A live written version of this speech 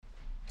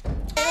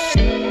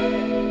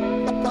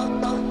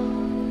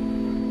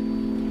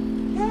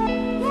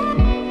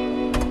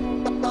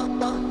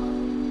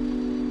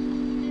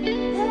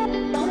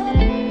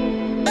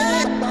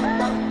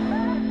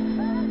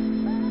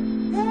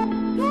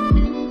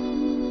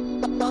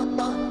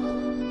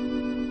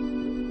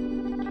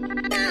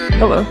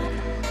Hello.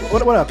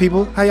 What up,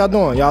 people? How y'all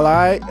doing? Y'all all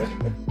right?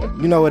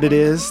 You know what it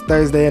is.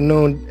 Thursday at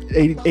noon,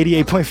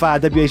 88.5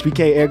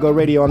 WHBK Ergo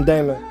Radio. I'm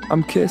Damon.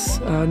 I'm Kiss.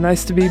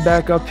 Nice to be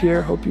back up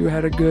here. Hope you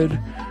had a good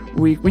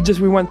week. We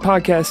went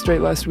podcast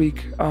straight last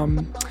week,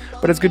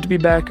 but it's good to be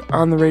back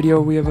on the radio.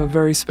 We have a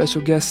very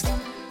special guest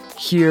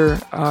here,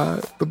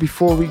 but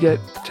before we get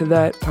to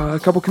that, a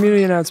couple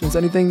community announcements.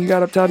 Anything you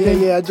got up top?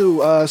 Yeah, I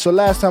do. So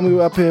last time we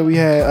were up here, we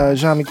had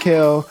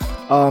Jean-Michel,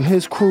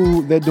 his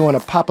crew. They're doing a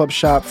pop-up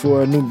shop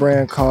for a new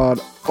brand called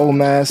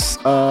Omas,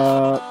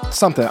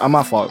 something.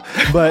 My fault.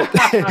 But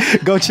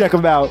go check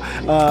them out.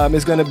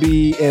 It's going to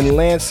be in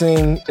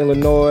Lansing,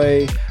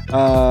 Illinois,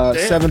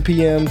 7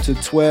 p.m. to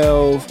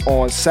 12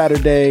 on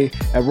Saturday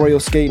at Royal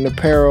Skating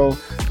Apparel,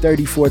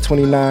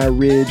 3429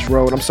 Ridge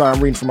Road. I'm sorry,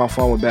 I'm reading from my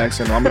phone with back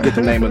syndrome. I'm going to get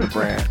the name of the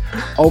brand.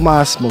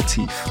 Omas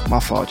Motif. My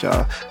fault,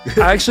 y'all.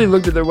 I actually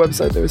looked at their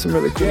website. There was some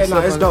really cool stuff. Yeah,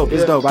 no, it's dope.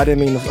 It's dope. I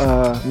didn't mean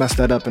to mess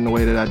that up in the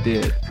way that I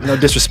did. No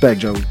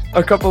disrespect, Joe.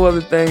 A couple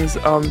other things.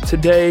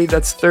 Today,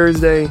 that's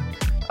Thursday,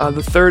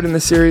 the third in the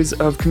series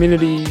of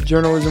community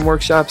journalism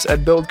workshops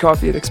at Build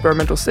Coffee at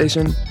Experimental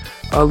Station.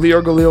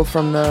 Lior Galil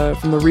from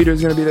the Reader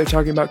is going to be there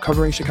talking about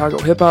covering Chicago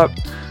hip hop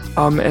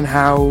and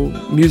how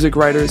music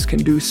writers can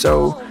do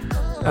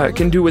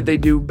what they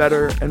do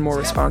better and more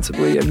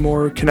responsibly and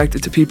more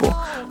connected to people.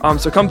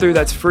 So come through.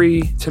 That's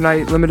free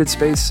tonight, limited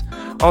space.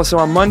 Also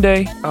on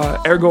Monday,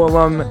 Ergo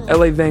alum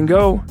L.A. Van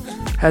Gogh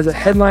has a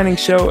headlining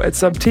show at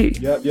Sub T.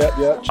 Yep.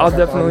 I'll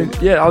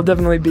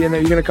definitely be in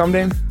there. You gonna come,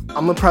 Dame?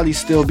 I'm gonna probably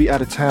still be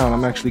out of town.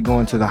 I'm actually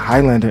going to the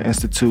Highlander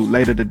Institute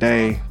later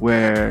today,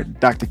 where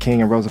Dr.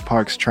 King and Rosa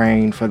Parks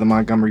trained for the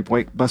Montgomery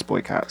bus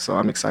boycott. So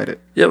I'm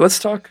excited. Yeah, let's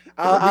talk.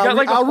 I'll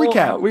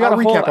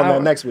recap on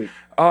that next week.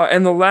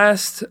 And the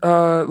last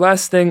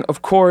thing,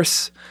 of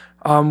course,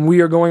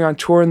 we are going on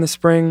tour in the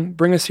spring.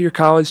 Bring us to your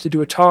college to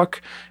do a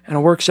talk and a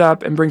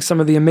workshop and bring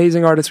some of the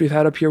amazing artists we've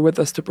had up here with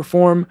us to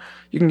perform.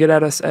 You can get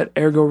at us at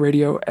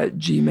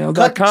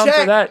ergoradio@gmail.com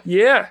for that.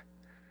 Yeah.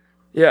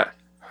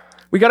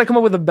 We got to come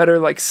up with a better,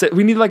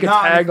 we need a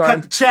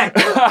tagline. Check.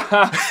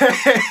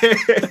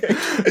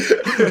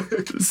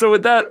 So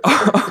with that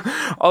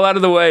all out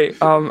of the way,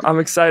 I'm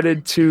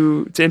excited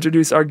to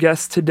introduce our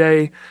guest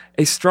today,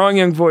 a strong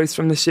young voice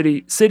from the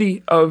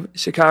city of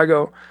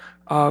Chicago.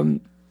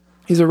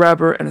 He's a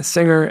rapper and a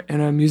singer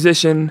and a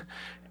musician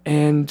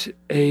and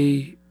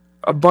a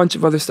bunch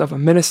of other stuff, a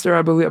minister,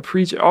 I believe, a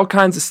preacher, all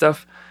kinds of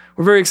stuff.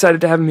 We're very excited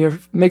to have him here.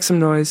 Make some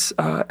noise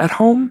at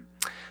home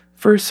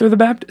for Sir the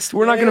Baptist.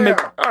 We're not going to make...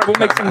 All right, we'll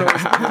make some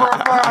noise.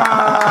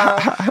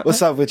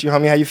 What's up with you,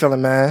 homie? How you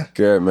feeling, man?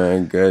 Good,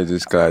 man. Good.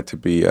 Just glad to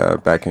be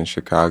back in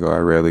Chicago. I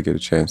rarely get a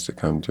chance to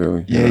come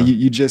through.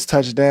 You just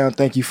touched down.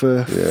 Thank you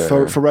for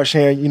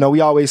rushing here. You know,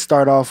 we always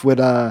start off with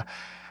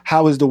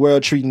how is the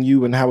world treating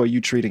you and how are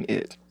you treating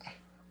it?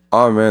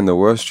 Oh, man, the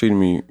world's treating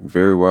me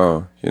very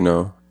well,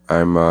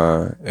 I'm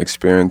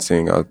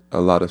experiencing a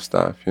lot of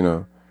stuff,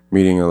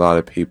 meeting a lot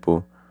of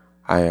people.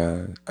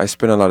 I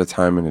spend a lot of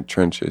time in the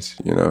trenches,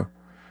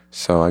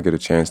 so I get a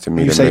chance to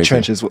meet. When you say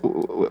trenches,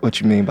 what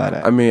you mean by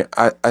that? I mean,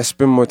 I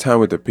spend more time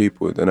with the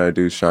people than I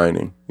do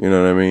shining, you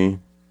know what I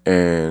mean?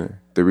 And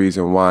the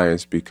reason why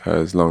is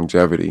because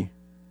longevity,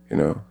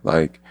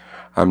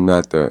 I'm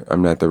not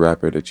the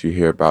rapper that you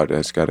hear about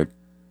that's got a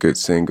good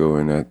single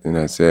and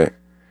that's it.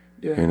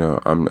 Yeah.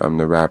 I'm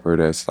the rapper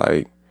that's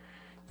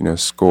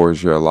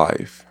scores your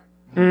life.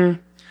 And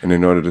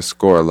in order to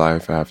score a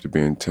life, I have to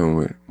be in tune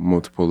with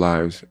multiple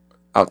lives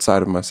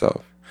outside of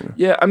myself.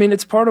 Yeah, I mean,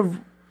 it's part of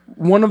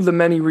one of the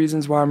many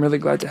reasons why I'm really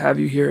glad to have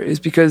you here is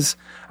because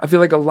I feel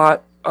like a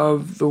lot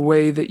of the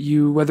way that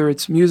you, whether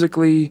it's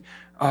musically,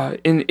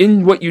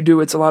 in what you do,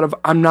 it's a lot of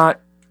I'm not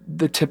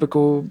the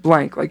typical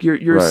blank. Like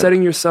you're right.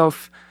 Setting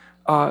yourself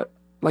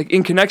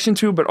in connection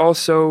to, but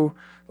also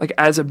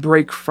as a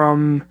break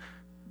from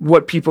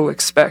what people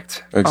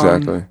expect.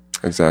 Exactly.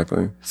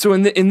 So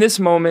in this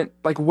moment,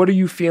 what are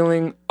you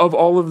feeling of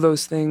all of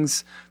those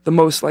things? The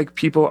most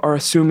people are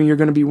assuming you're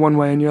going to be one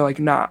way, and you're like,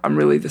 nah, I'm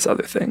really this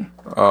other thing.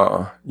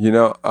 I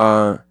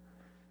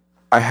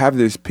have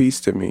this piece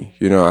to me.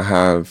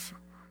 I'm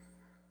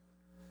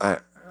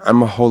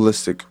a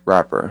holistic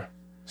rapper,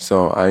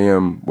 so I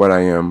am what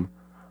I am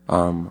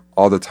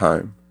all the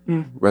time.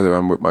 Whether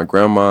I'm with my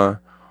grandma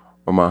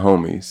or my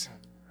homies,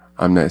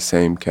 I'm that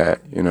same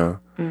cat.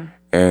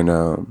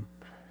 And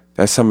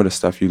that's some of the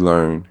stuff you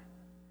learn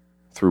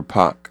through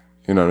Pac,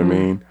 you know what I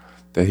mean?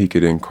 That he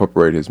could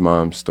incorporate his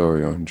mom's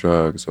story on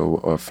drugs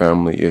or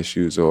family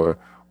issues or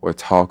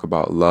talk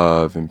about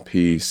love and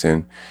peace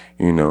and,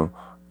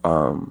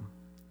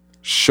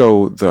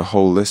 show the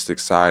holistic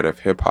side of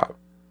hip hop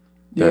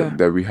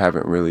that we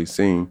haven't really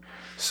seen.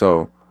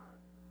 So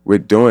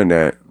with doing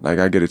that,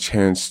 I get a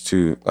chance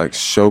to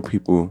show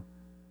people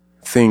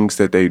things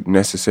that they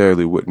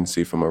necessarily wouldn't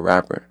see from a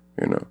rapper,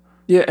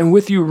 Yeah, and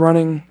with you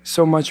running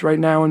so much right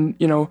now and,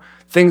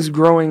 things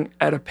growing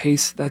at a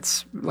pace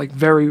that's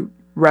very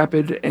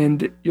rapid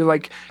and you're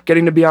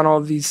getting to be on all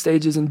of these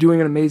stages and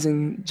doing an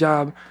amazing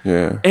job.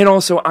 Yeah. And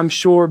also I'm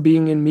sure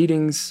being in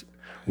meetings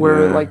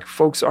where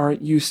folks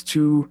aren't used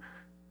to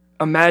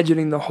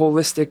imagining the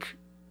holistic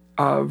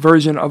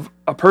version of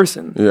a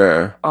person.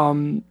 Yeah.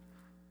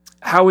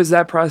 How has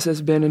that process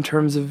been in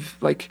terms of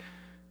like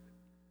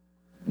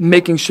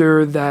making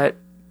sure that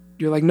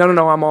you're like,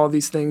 no, I'm all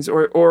these things,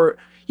 or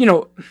you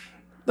know,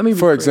 let me.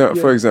 For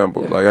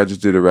example, Yeah. like I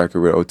just did a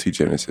record with OT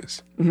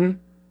Genesis. Mm-hmm.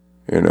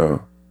 You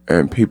know,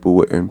 and people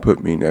wouldn't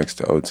put me next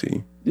to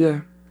OT,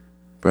 Yeah.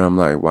 but I'm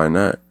like, why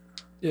not?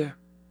 Yeah.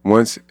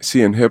 Once,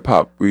 see, in hip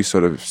hop, we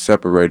sort of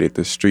separated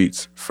the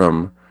streets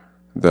from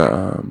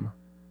the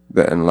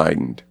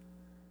enlightened,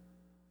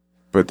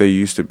 but they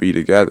used to be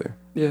together,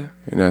 Yeah.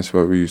 and that's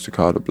what we used to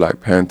call the Black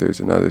Panthers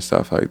and other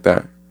stuff like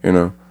that, you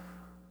know.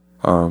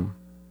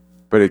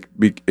 But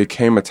it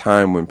came a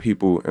time when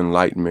people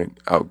enlightenment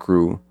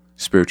outgrew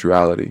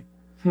spirituality,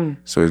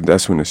 so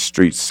that's when the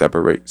streets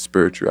separate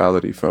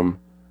spirituality from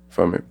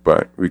it.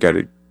 But we got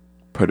to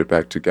put it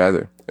back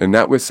together, and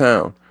not with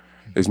sound.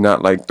 It's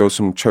not like throw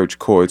some church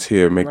chords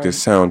here, make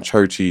this sound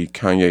churchy.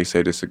 Kanye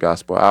say this is a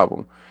gospel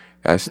album.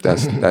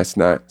 That's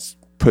not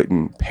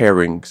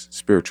pairing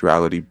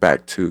spirituality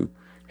back to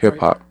hip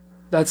hop.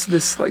 That's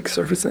this like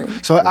surface thing.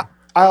 So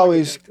I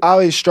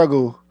always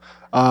struggle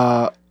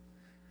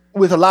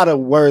with a lot of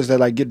words that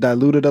like get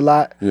diluted a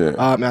lot. Yeah.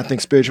 And I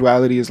think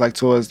spirituality is like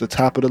towards the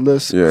top of the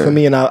list Yeah. for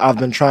me, and I've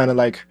been trying to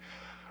like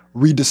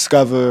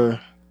rediscover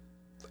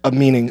a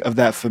meaning of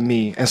that for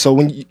me. And so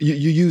when you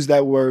use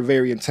that word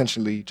very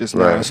intentionally just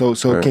now, Right, so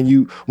right. can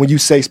you, when you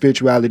say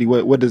spirituality,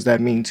 what does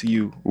that mean to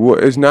you? Well,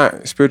 it's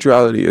not,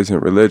 spirituality isn't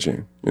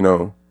religion. You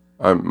know,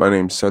 my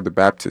name's Sir the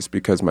Baptist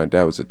because my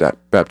dad was a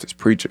Baptist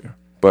preacher.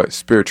 But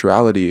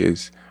spirituality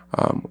is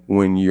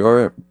when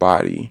your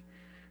body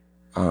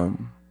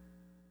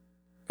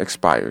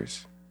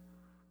expires,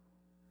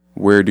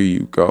 where do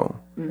you go?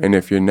 And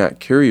if you're not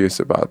curious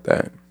about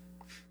that,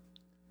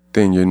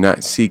 then you're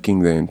not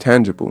seeking the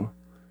intangible.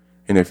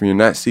 And if you're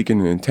not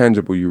seeking the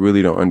intangible, you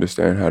really don't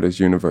understand how this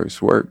universe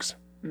works.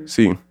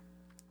 See,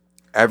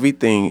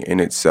 everything in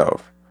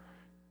itself,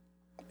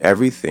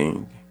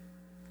 everything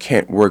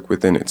can't work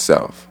within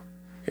itself.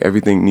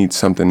 Everything needs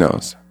something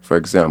else. For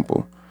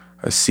example,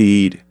 a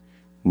seed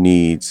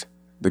needs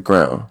the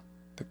ground.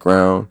 The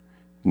ground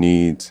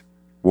needs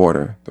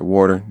water. The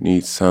water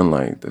needs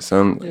sunlight. The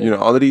sun, you know,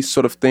 all of these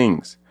sort of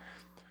things.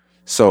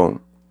 So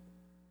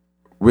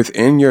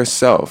within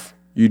yourself,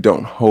 you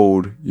don't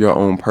hold your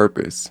own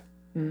purpose.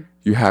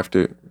 You have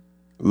to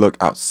look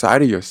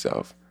outside of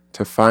yourself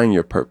to find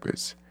your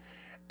purpose.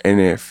 And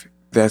if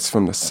that's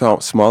from the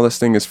smallest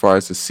thing as far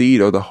as the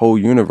seed or the whole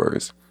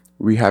universe,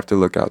 we have to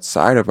look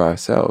outside of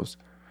ourselves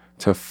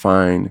to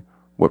find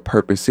what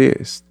purpose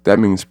is. That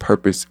means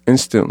purpose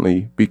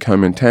instantly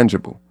become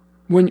intangible.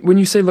 When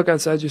you say look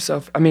outside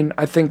yourself, I mean,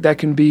 I think that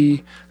can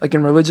be like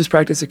in religious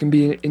practice, it can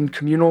be in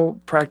communal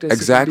practice.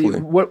 Exactly. It can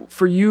be, what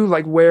for you,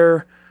 like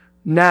where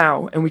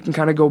now, and we can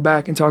kind of go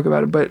back and talk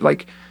about it, but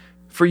like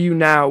for you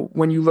now,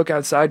 when you look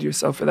outside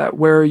yourself for that,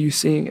 where are you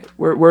seeing it?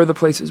 Where are the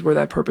places where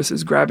that purpose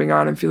is grabbing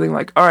on and feeling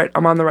like, all right,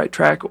 I'm on the right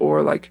track,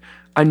 or like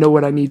I know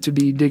what I need to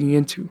be digging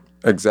into?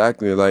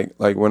 Exactly. Like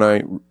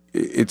when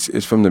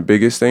it's from the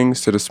biggest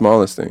things to the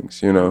smallest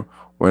things. You know,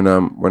 when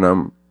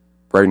I'm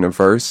writing a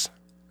verse,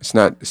 it's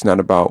not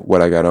about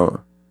what I got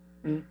on.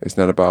 It's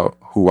not about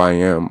who I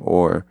am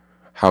or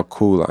how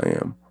cool I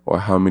am or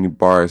how many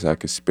bars I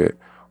could spit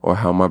or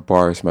how my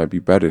bars might be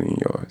better than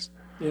yours.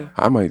 Yeah.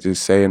 I might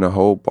just say in a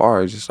whole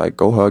bar, just like,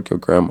 go hug your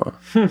grandma.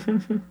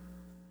 And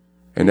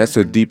that's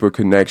a deeper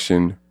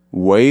connection,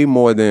 way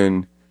more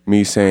than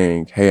me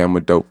saying, hey, I'm a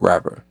dope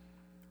rapper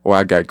or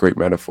I got great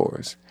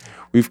metaphors.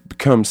 We've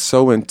become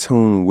so in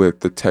tune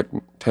with the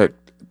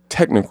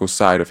technical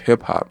side of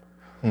hip hop.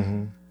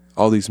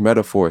 All these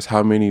metaphors,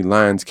 how many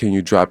lines can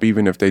you drop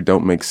even if they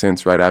don't make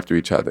sense right after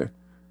each other?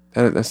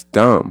 That's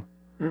dumb.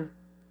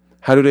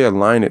 How do they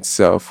align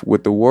itself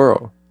with the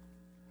world?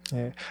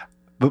 Yeah.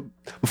 But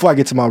before I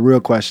get to my real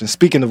question,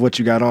 speaking of what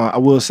you got on, I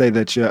will say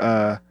that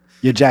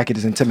your jacket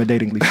is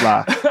intimidatingly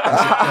fly.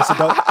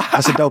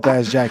 That's a dope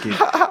ass jacket.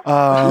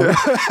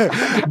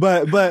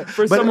 But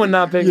For someone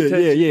not paying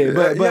attention.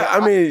 But I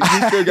mean,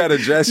 you still gotta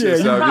dress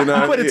yourself. You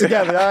know, you put it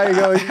together. I ain't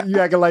gonna, you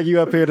acting like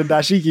you up here to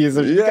dashiki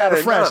and you got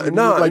it fresh.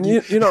 No, like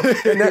you know,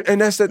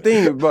 and that's the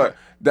thing. But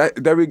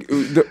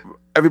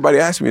everybody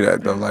asks me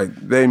that though. Like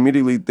they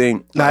immediately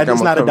think, nah, like,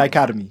 it's not a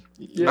dichotomy.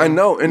 I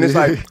know, and it's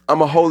like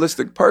I'm a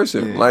holistic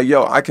person. Like,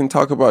 yo, I can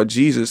talk about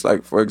Jesus.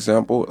 Like, for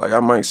example, like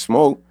I might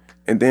smoke,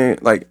 and then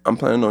like I'm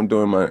planning on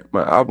doing my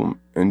album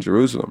in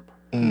Jerusalem.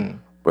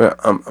 But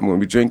I'm gonna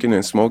be drinking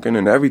and smoking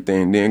and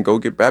everything, then go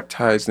get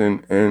baptized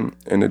in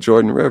the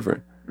Jordan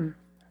River.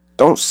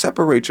 Don't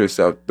separate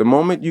yourself. The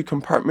moment you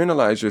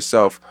compartmentalize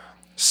yourself,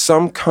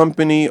 some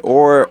company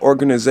or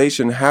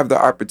organization have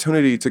the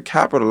opportunity to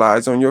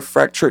capitalize on your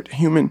fractured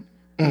human.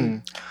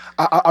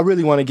 I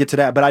really want to get to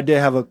that, but I did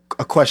have a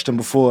question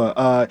before.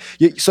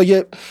 So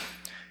you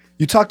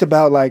talked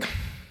about like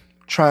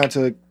trying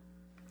to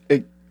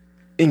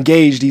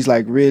engage these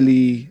like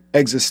really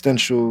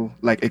existential,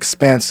 like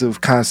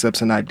expansive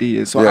concepts and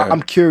ideas. So Yeah.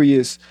 I'm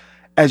curious,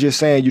 as you're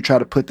saying, you try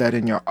to put that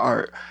in your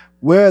art.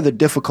 where are the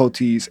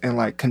difficulties in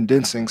like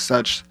condensing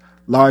such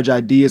large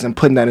ideas and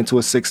putting that into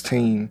a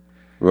 16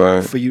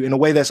 Right. for you in a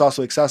way that's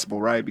also accessible,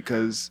 right?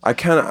 Because I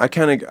kind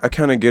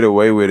of get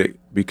away with it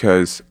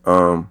because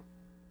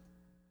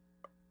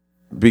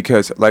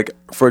like,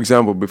 for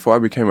example, before I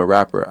became a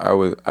rapper,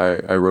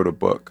 I wrote a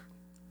book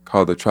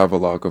called The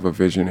Travelogue of a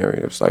Visionary.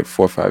 It was like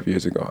 4 or 5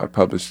 years ago. I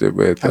published it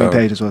with how many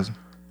pages was it?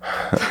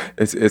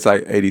 it's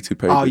like 82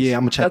 pages. Oh yeah,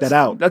 I'm gonna check that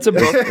out. That's a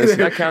book.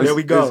 That counts. There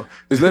we go.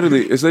 It's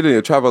literally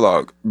a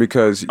travelogue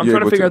because I'm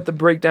trying to figure out the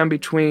breakdown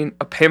between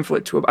a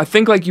pamphlet to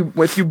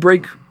if you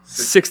break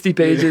 60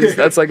 pages,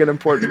 that's like an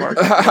important mark.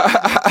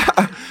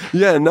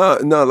 Yeah, no,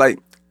 like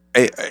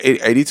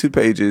 82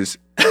 pages,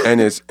 and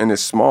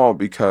it's small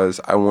because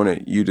I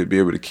wanted you to be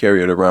able to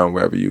carry it around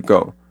wherever you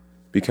go,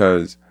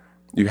 because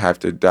you have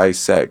to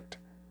dissect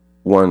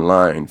one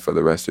line for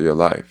the rest of your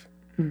life.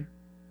 You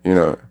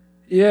know.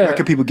 Yeah. Where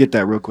can people get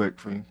that real quick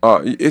for you?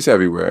 It's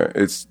everywhere.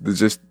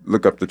 Just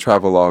look up The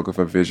Travelogue of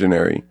a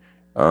Visionary.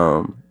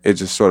 It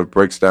just sort of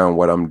breaks down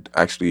what I'm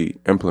actually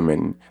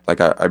implementing.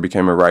 Like I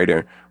became a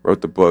writer,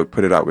 wrote the book,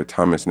 put it out with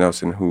Thomas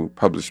Nelson, who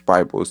published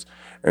Bibles,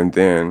 and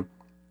then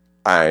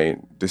I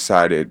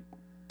decided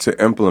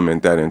to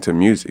implement that into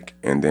music,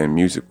 and then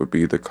music would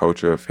be the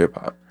culture of hip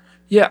hop.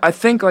 Yeah, I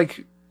think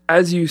like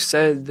as you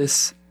said,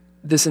 this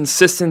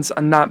insistence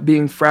on not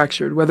being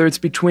fractured, whether it's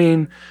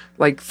between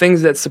like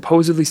things that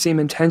supposedly seem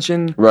in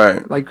tension,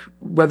 Right. like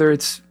whether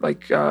it's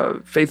like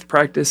faith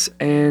practice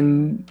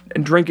and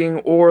drinking,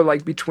 or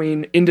like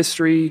between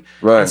industry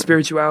Right. and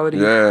spirituality.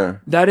 Yeah.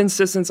 That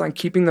insistence on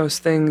keeping those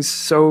things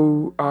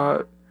so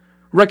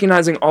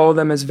recognizing all of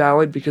them as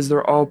valid because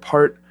they're all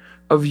part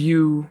of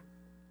you,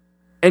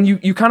 and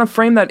you kind of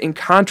frame that in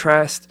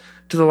contrast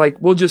to the like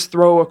we'll just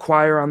throw a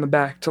choir on the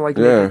back to like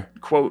make Yeah.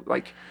 it, quote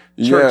like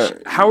church. Yeah.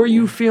 How are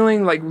you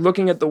feeling like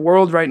looking at the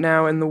world right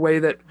now in the way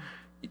that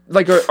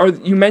like are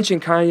you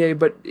mentioned Kanye,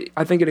 but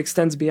I think it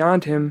extends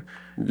beyond him.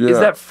 Yeah. Is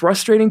that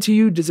frustrating to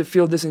you? Does it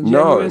feel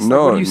disingenuous? No,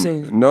 Like, what are you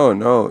saying?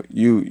 No.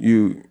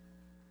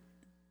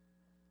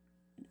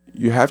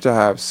 You have to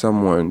have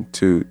someone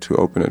to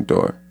open a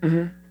door.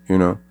 Mm-hmm. You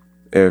know,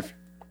 if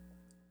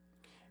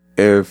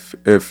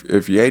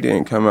Ye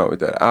didn't come out with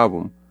that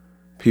album,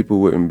 people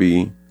wouldn't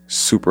be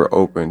super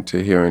open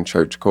to hearing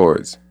church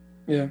chords.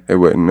 Yeah. They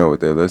wouldn't know what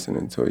they're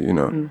listening to. You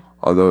know,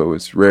 although it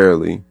was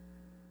rarely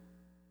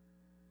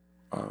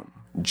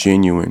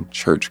genuine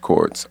church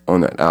chords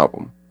on that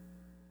album.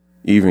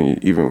 Even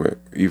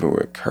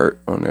with Kurt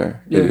on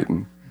there, Yeah. it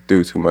didn't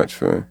do too much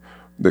for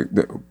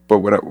but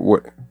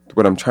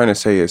what I'm trying to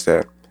say is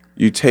that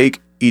you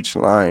take each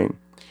line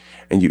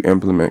and you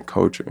implement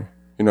culture.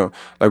 You know,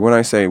 like when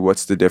I say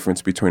what's the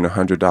difference between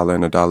 $100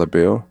 and a dollar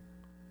bill,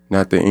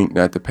 not the ink,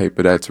 not the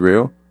paper that's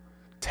real.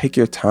 Take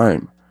your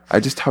time. I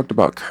just talked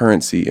about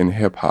currency in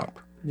hip hop.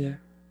 Yeah.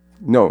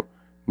 No,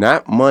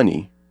 not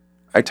money.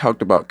 I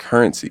talked about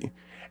currency,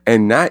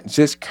 and not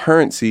just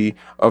currency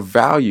of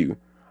value.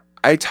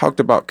 I talked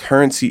about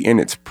currency in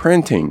its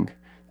printing,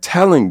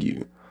 telling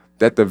you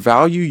that the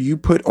value you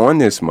put on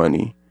this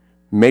money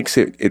makes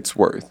it its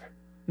worth.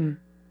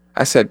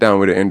 I sat down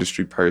with an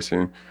industry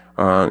person.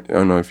 I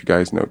don't know if you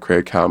guys know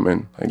Craig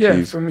Kalman. Like Yeah,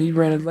 he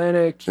ran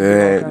Atlantic.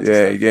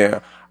 Yeah.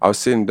 I was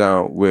sitting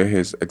down with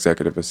his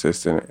executive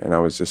assistant, and I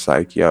was just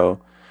like, yo,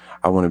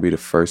 I want to be the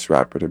first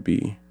rapper to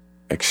be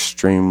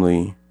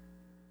extremely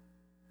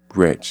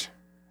rich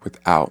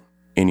without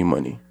any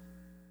money.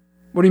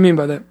 What do you mean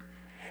by that?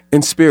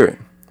 In spirit.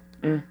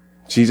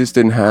 Jesus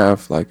didn't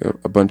have like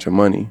a bunch of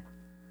money,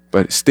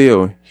 but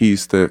still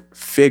he's the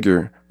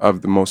figure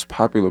of the most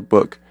popular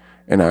book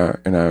in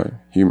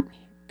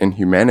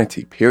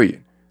humanity,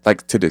 period.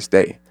 Like to this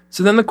day.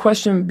 So then the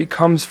question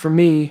becomes for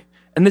me,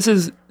 and this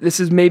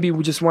is maybe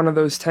just one of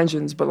those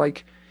tensions, but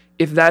like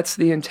if that's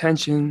the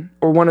intention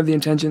or one of the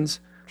intentions,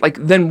 like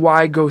then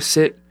why go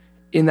sit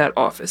in that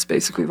office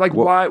basically? Like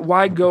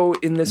why go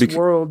in this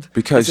world,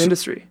 this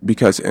industry?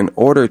 Because in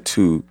order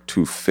to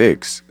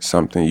fix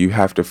something, you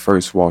have to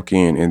first walk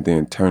in and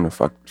then turn the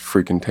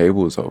freaking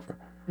tables over.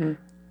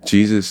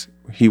 Jesus,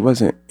 he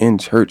wasn't in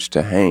church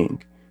to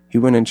hang. He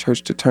went in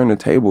church to turn the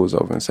tables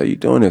over and say, you're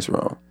doing this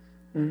wrong.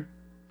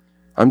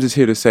 I'm just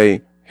here to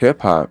say,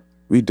 hip hop,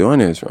 we doing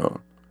this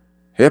wrong.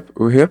 Hip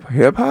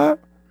hop,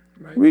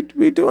 right.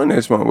 we doing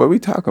this wrong. What are we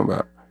talking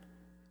about?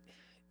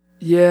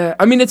 Yeah,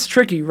 I mean, it's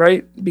tricky,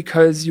 right?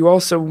 Because you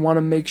also want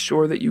to make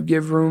sure that you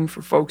give room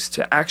for folks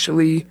to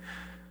actually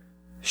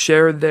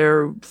share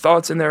their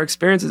thoughts and their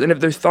experiences. And if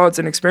their thoughts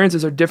and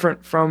experiences are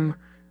different from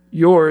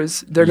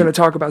yours, they're going to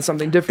talk about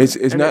something different.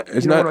 It's not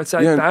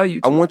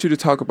value. I want you to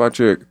talk about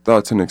your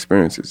thoughts and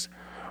experiences,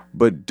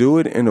 but do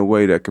it in a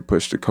way that could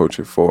push the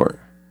culture forward.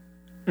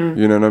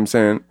 You know what I'm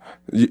saying?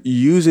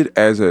 Use it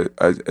as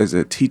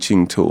a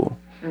teaching tool,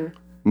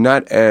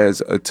 not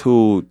as a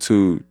tool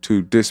to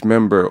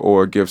dismember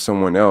or give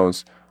someone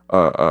else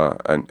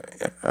a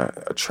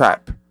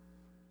trap.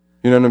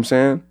 You know what I'm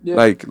saying? Yeah.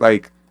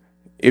 Like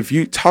if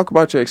you talk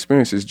about your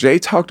experiences, Jay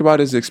talked about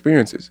his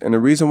experiences, and the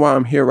reason why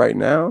I'm here right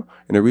now,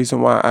 and the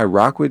reason why I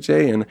rock with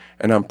Jay, and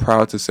I'm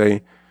proud to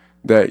say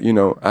that, you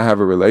know, I have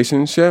a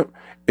relationship,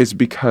 it's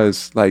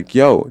because, like,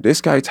 yo,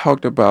 this guy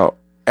talked about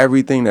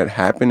everything that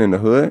happened in the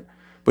hood,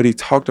 but he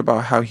talked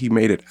about how he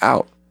made it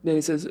out. Then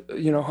he says,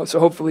 you know, so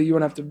hopefully you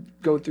won't have to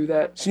go through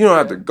that. So you don't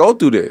have to go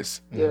through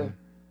this. Yeah.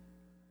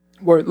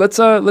 Word.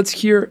 Let's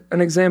hear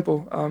an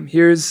example.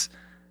 Here's.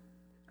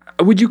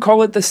 Would you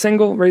call it the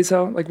single, Raise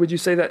Hell? Like, would you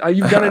say that?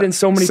 You've done it in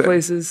so many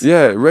places.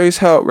 Yeah, Raise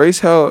Hell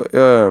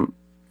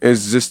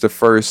is just the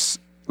first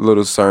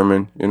little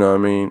sermon, you know what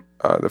I mean?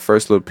 The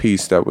first little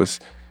piece that was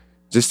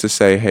just to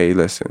say, hey,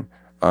 listen,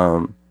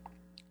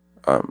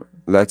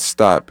 let's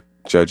stop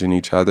judging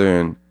each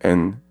other,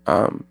 and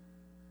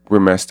we're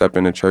messed up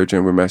in the church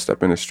and we're messed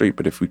up in the street,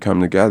 but if we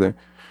come together,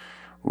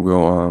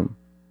 we'll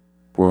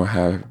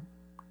have,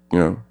 you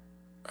know,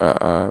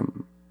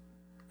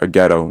 a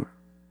ghetto,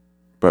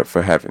 but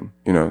for heaven,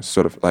 you know,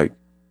 sort of like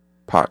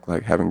Pac,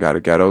 like heaven got a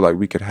ghetto, like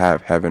we could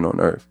have heaven on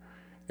earth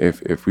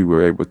if we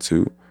were able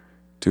to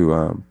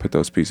put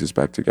those pieces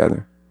back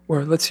together.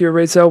 Or let's hear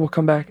Raise Hell. We'll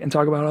come back and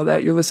talk about all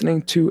that. You're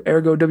listening to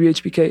Ergo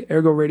WHBK,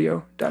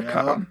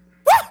 ergoradio.com.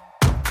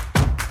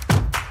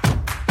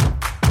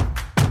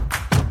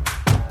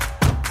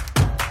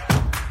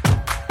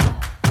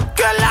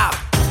 Girl out,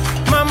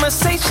 mama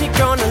say she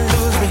gonna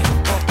lose me.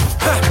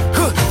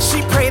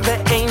 She pray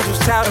the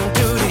angels out on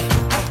duty.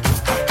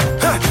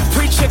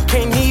 Preacher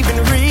can't even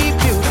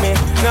rebuke me.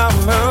 No,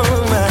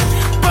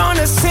 born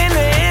a sinner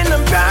and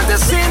I'm bound to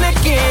sin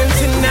again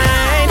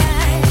tonight.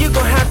 You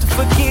gon' have to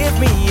forgive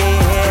me,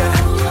 yeah.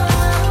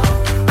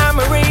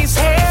 I'ma raise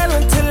hell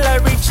until I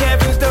reach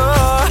heaven's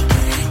door.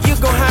 You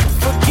gon' have to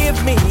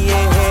forgive me,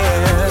 yeah.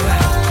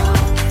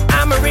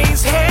 I'ma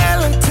raise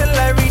hell until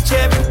I reach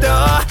heaven's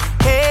door.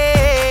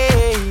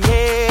 Hey,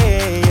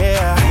 yeah,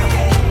 yeah.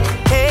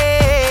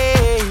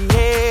 Hey,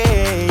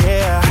 yeah,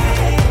 yeah.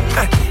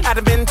 I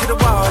done been to the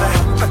water.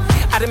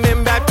 I done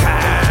been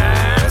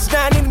baptized.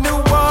 Now I need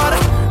new water.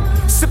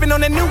 Sipping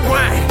on that new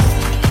wine.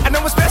 I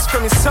know what's best for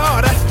me,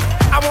 sorta.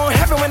 I want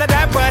heaven when I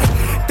die, but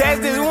there's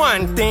this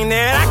one thing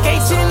that I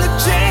can't seem to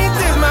change.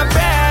 This my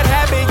bad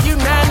habit. You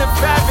 9 to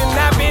 5 and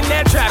I've been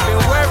there trapping,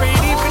 worried,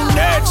 even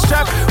nerds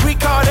trap. We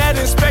call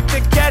that Inspector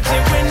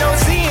Gadget with no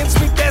seeing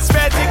sweet. That's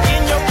magic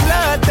in your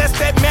blood. That's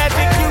that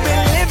magic you've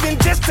been living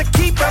just to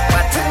keep up.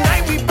 But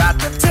tonight we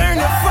about to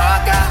turn the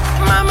fuck up.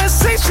 Mama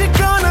say she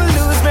gonna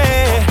lose me.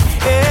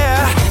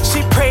 Yeah, she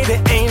pray the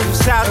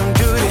angels out on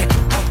duty.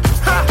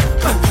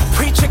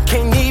 Preacher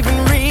can't even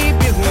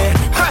rebuke me.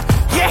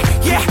 Yeah,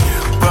 yeah.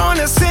 Born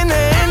a sinner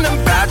and I'm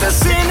about to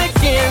sin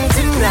again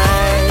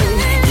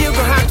tonight. You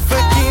gon' have to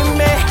forgive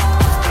me.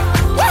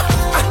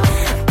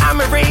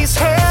 I'ma raise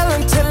hell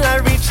until I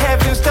reach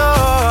heaven's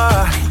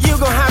door. You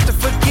gon' have to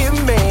forgive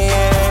me.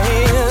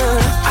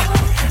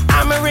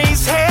 I'ma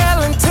raise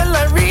hell until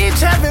I reach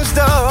heaven's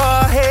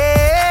door.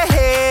 Hey,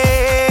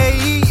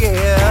 hey,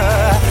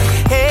 yeah.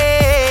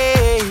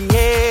 Hey,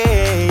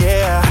 yeah,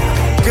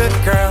 yeah. Good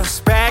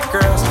girls, bad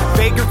girls,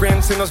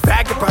 vagrants and those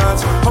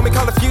vagabonds. Homie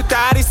call a few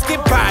thotties,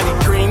 skip body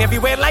green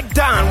everywhere like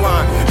Don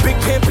Juan. Big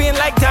pimpin'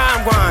 like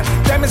Don Juan.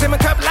 Diamonds in my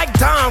cup like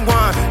Don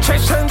Juan.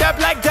 Church turned up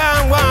like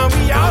Don Juan.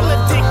 We all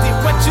addicted.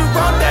 What you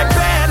want, that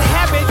bad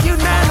habit? You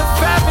 9 to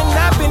 5 and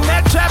I've been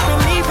that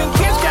trapping. Even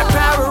kids got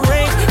power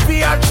rings.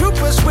 VR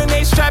troopers when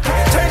they strapping.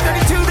 Turn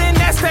 32, then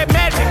that's that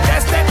magic.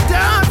 That's that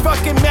Don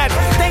fucking magic.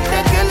 Thank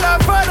the good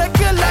Lord for the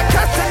good luck.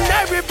 Cause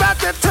tonight we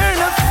about to turn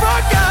the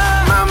fuck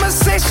up. Mama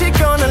say she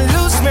gonna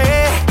lose me.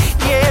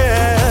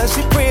 Yeah,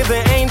 she pray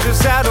the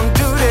angels out on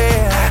duty.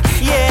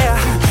 Yeah,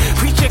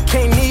 preacher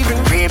can't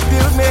even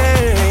rebuke me.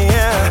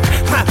 Yeah,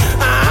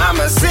 I'm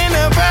a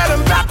sinner, but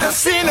I'm about to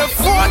sin a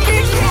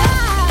forking.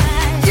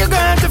 You're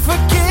gonna have to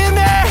forgive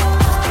me.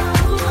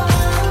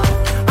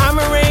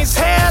 I'ma raise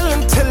hell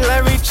until I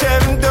reach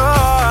heaven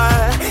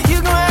door.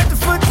 You're gonna have to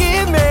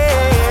forgive me.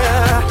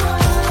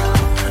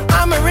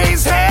 I'ma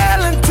raise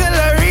hell until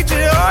I reach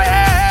it. Oh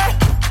yeah.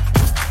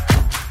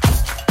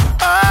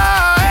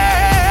 Oh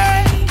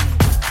yeah.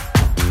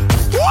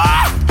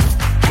 What?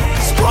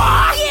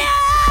 Squad.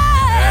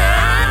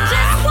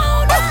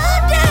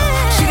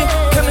 She didn't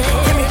come to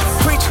hear me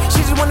preach. She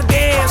just wanna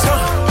dance.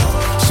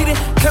 She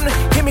didn't come to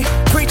hear me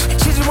preach.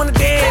 She just wanna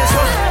dance.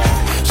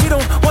 She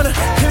don't wanna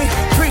hear me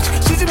preach.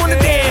 She just wanna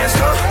dance.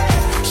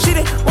 She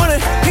didn't wanna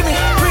hear me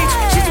preach.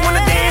 She just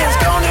wanna dance.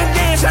 Go on and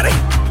dance, honey.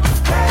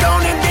 Go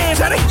on and dance,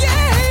 honey. Yeah,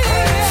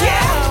 yeah,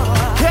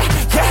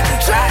 yeah. Church.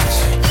 Church.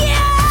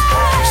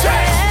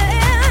 Church.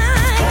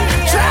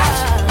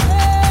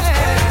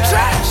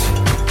 Church.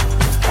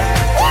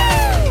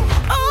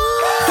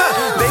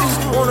 They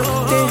just wanna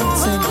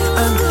dance and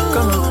I'm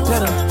gonna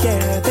let them.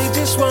 Yeah, they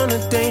just wanna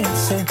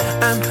dance and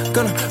I'm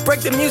gonna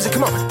break the music.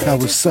 Come on. That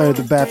was Sir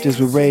the Baptist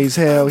with Raise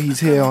Hell. He's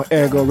here on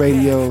Ergo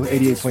Radio,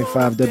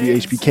 88.5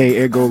 WHBK,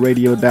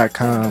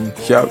 ergoradio.com.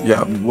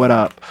 Yep. What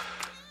up?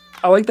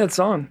 I like that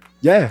song.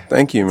 Yeah.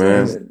 Thank you,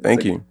 man.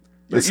 Thank you.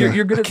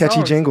 You're good at catchy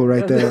songs. jingle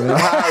right there, man.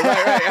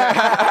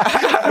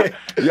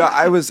 Yeah,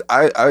 I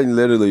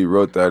literally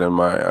wrote that in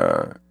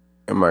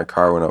my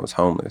car when I was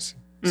homeless.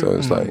 So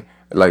it's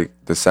like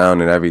the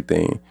sound and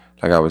everything.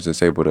 Like I was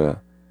just able to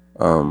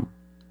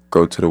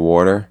go to the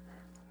water,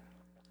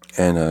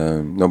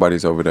 and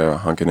nobody's over there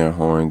honking their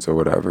horns or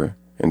whatever,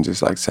 and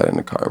just like sat in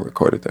the car and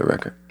recorded that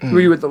record.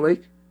 Were you at the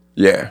lake?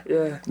 Yeah.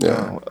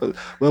 Yeah.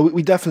 Well,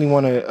 we definitely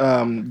want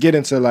to get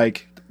into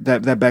like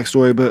that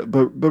backstory,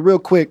 but real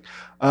quick,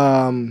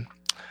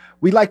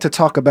 we like to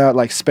talk about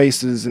like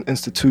spaces and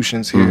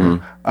institutions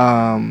here,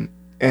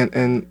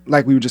 and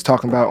like we were just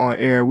talking about on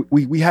air,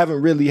 we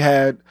haven't really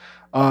had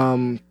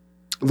the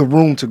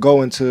room to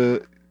go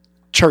into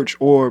church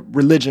or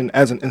religion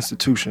as an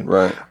institution.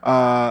 Right.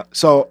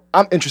 So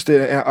I'm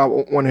interested, and I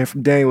want to hear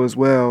from Daniel as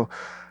well.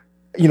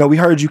 You know, we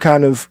heard you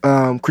kind of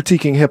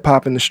critiquing hip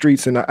hop in the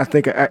streets, and I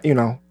think, you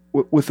know,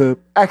 with a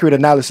accurate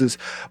analysis.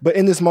 But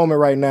in this moment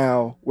right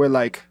now, where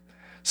like,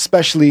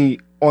 especially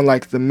on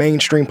like the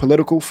mainstream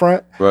political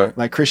front, Right.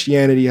 like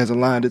Christianity has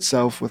aligned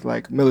itself with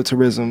like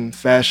militarism,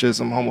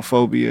 fascism,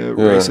 homophobia,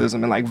 racism,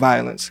 and like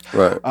violence.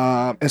 Right.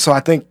 And so I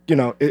think, you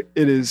know,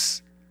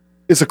 it's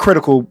a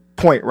critical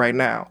point right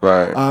now.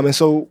 Right. And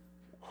so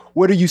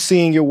what are you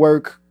seeing your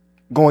work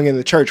going in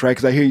the church, right?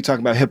 Because I hear you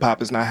talking about hip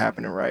hop is not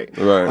happening right.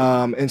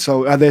 Right. And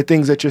so are there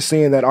things that you're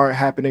seeing that aren't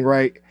happening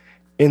right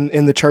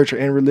in the church or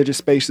in religious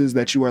spaces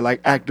that you are like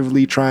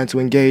actively trying to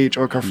engage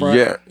or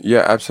confront?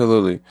 Yeah,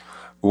 absolutely.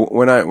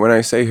 When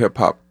I say hip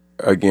hop,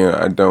 again,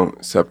 I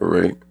don't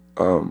separate.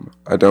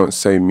 I don't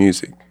say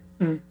music.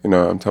 You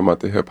know, I'm talking about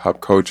the hip hop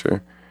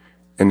culture,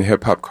 and the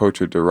hip hop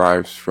culture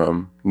derives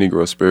from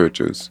Negro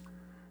spirituals.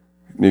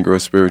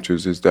 Negro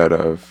spirituals is that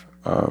of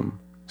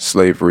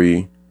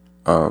slavery,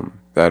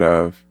 that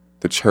of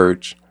the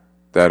church,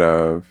 that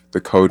of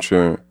the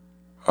culture,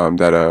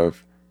 that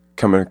of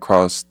coming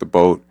across the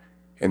boat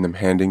and them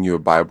handing you a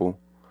Bible.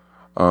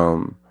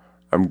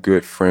 I'm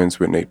good friends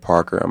with Nate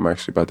Parker. I'm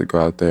actually about to go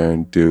out there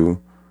and do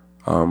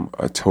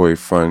a toy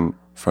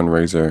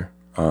fundraiser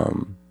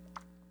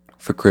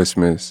for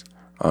Christmas.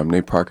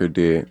 Nate Parker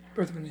did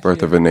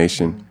Birth of a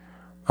Nation.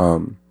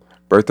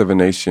 Birth of a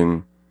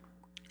Nation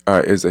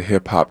is a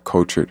hip-hop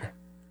cultured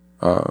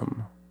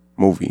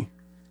movie.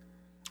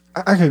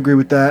 I can agree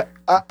with that.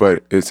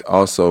 But it's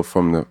also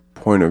from the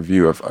point of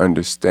view of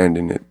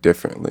understanding it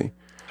differently.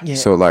 Yeah.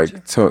 So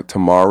like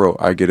tomorrow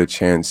I get a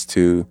chance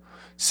to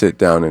sit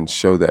down and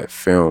show that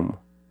film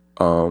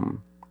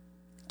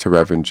to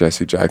Reverend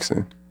Jesse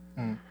Jackson.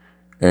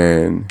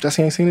 And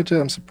Jesse ain't seen it yet?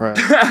 I'm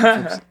surprised.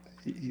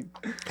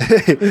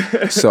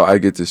 so I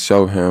get to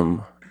show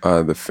him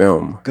the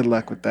film. Good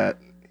luck with that.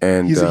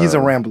 And He's a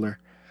rambler.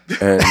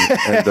 And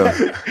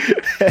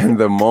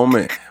the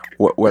moment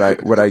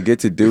what I get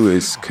to do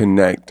is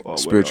connect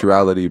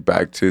spirituality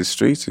back to the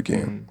streets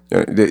again. You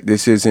know,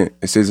 this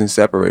isn't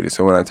separated.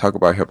 So when I talk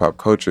about hip hop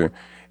culture,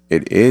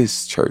 it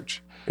is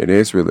church, it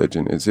is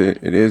religion, it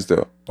is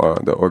the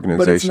organization.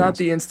 But it's not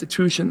the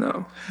institution,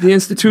 though. The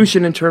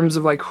institution, in terms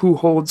of like who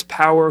holds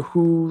power,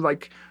 who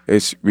like we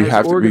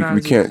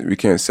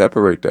can't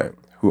separate that.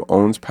 Who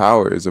owns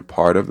power is a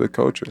part of the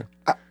culture.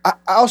 I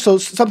also,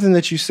 something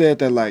that you said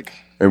that like,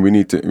 and we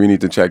need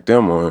to check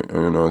them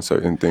on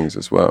certain things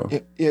as well.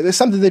 Yeah, there's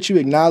something that you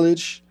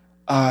acknowledge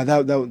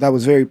that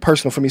was very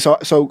personal for me.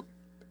 So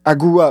I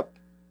grew up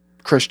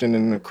Christian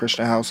in a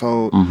Christian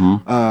household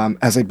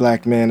as a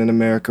black man in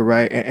America,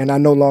 right? And I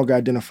no longer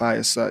identify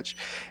as such.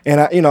 And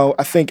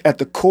I think at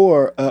the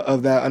core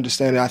of that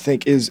understanding, I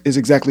think is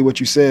exactly what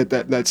you said,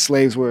 that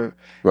slaves were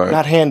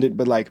not handed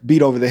but like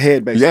beat over the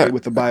head basically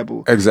with the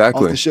Bible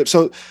exactly off the ship.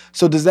 So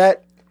does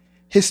that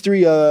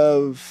history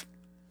of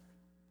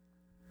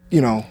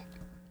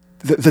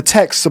the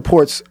text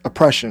supports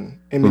oppression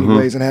in many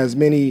ways and has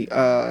many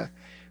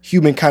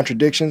human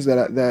contradictions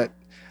that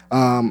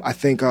I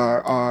think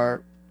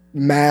are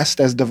masked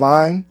as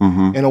divine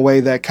in a way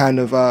that kind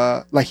of,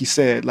 like he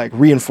said, like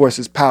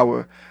reinforces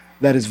power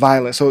that is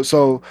violent.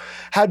 So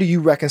how do you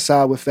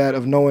reconcile with that,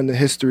 of knowing the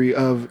history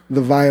of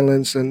the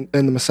violence and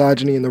the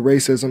misogyny and the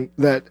racism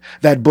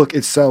that book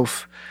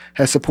itself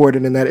has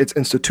supported, and that its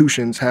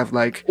institutions have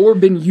like... Or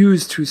been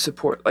used to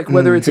support, like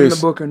whether it's in the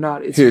book or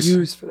not, it's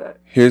used for that.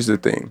 Here's the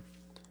thing.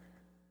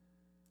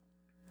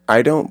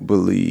 I don't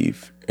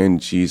believe in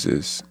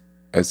Jesus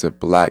as a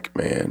black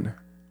man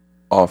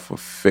off of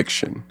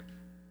fiction.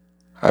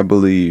 I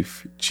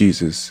believe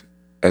Jesus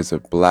as a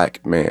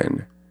black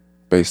man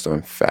based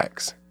on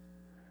facts,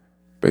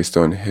 based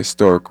on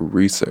historical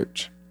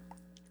research.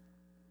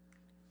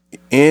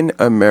 In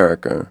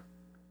America,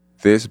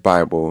 this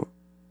Bible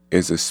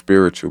is a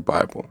spiritual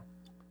Bible.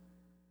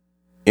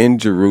 In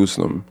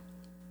Jerusalem,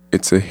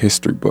 it's a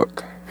history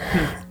book.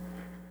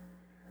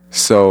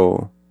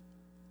 So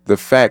the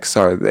facts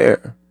are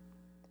there.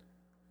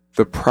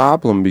 The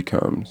problem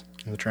becomes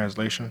the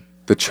translation.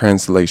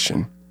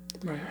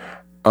 Right.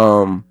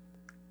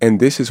 And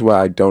this is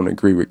why I don't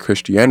agree with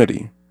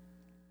Christianity.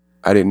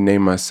 I didn't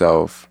name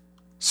myself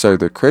Sir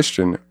the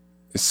Christian,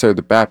 it's Sir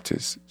the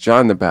Baptist.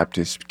 John the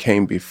Baptist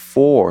came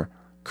before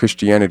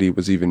Christianity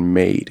was even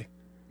made.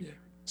 Yeah.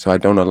 So I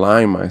don't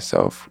align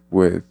myself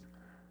with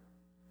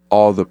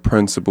all the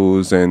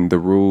principles and the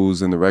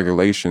rules and the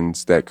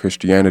regulations that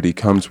Christianity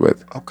comes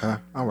with. Okay,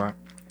 all right.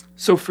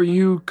 So for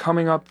you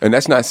coming up... And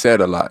that's not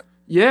said a lot.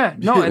 Yeah,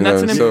 no, and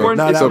that's an So- important.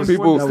 No, it's that an was-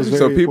 important that was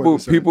distinction. very important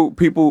to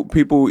say.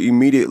 people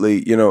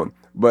immediately,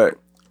 but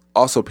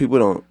also people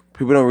don't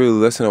really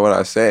listen to what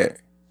I said.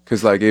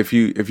 Cause like if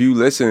you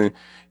listen,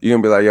 you're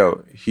gonna be like,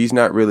 yo, he's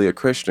not really a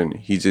Christian.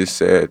 He just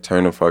said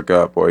turn the fuck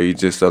up, or he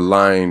just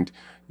aligned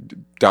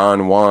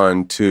Don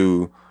Juan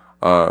to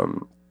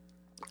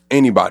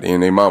anybody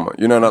and their mama.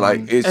 You know,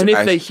 like it's And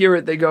if they hear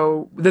it, they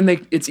go. Then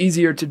it's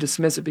easier to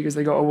dismiss it because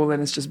they go, oh well,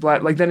 then it's just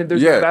black. Like then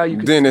there's no value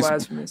because then it's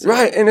blasphemous.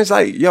 right, and it's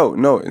like, yo,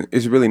 no,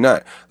 it's really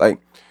not. Like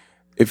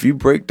if you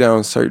break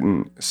down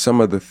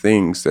some of the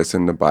things that's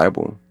in the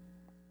Bible,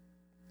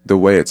 the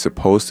way it's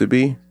supposed to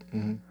be,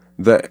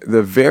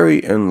 the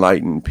very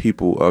enlightened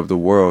people of the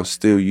world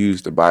still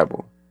use the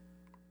Bible.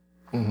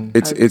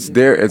 It's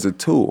there as a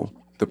tool.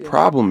 The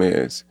problem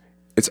is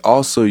it's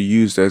also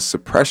used as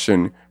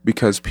suppression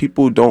because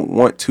people don't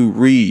want to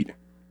read.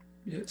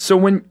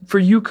 So for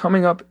you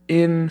coming up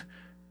in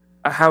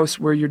a house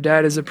where your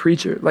dad is a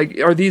preacher, like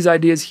are these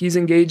ideas he's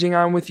engaging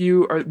on with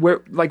you, or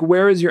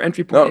where is your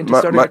entry point into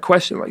starting a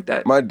question like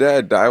that? My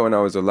dad died when I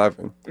was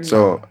 11,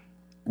 so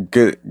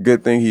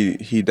good thing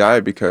he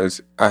died,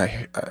 because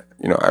I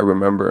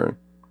remember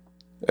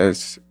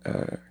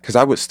because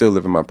I would still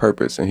live in my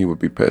purpose and he would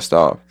be pissed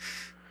off,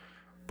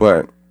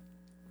 but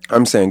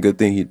I'm saying good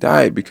thing he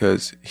died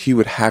because he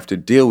would have to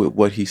deal with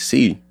what he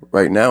see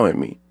right now in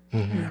me.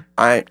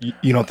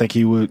 You don't think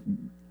he would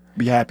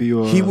be happy,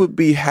 or he would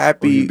be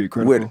happy be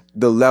critical? with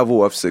the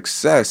level of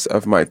success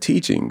of my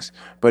teachings,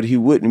 but he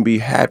wouldn't be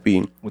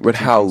happy with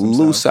how teachings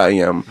loose I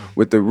am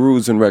with the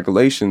rules and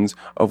regulations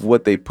of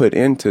what they put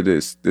into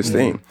this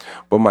thing.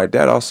 But my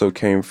dad also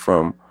came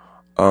from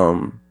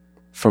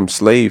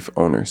slave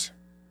owners.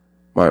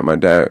 My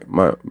dad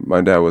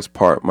was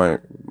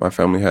my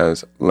family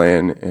has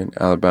land in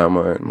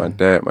Alabama, and my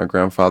dad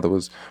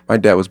was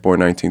born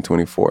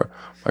 1924.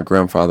 My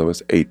grandfather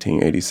was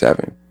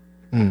 1887.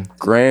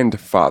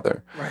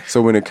 Grandfather. Right.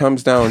 So when it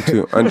comes down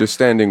to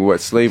understanding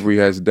what slavery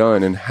has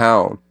done and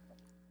how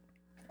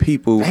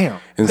people in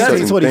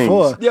certain things,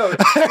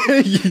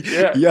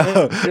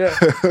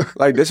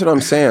 like that's what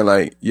I'm saying.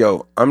 Like,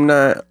 yo, I'm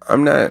not.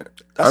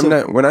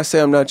 When I say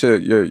I'm not your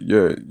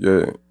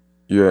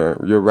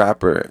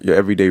rapper, your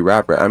everyday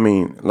rapper, I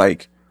mean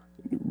like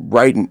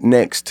right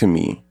next to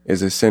me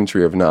is a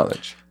century of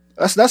knowledge.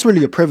 That's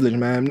really a privilege,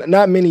 man.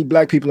 Not many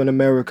black people in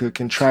America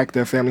can track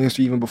their family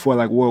history even before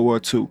like World War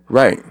II.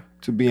 Right.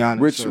 To be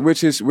honest,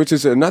 which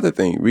is another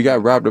thing. We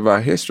got robbed of our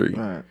history.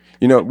 Right.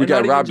 We And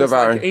got robbed of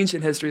our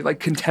ancient history, like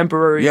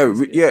contemporary.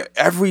 Yeah,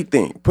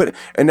 everything.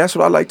 And that's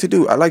what I like to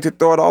do. I like to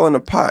throw it all in a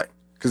pot,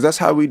 because that's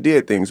how we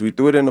did things. We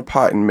threw it in a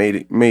pot and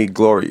made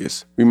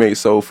glorious. We made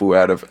soul food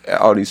out of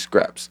all these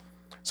scraps.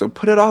 So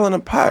put it all in a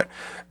pot.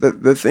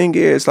 The thing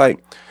is,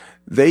 like,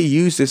 they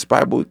use this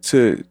Bible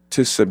to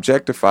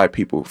subjectify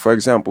people. For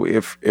example,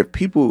 if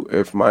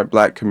my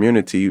black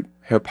community,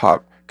 hip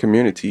hop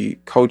community,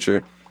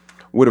 culture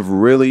would have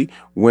really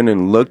went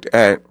and looked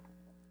at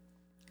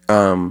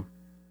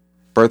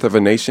Birth of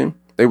a Nation,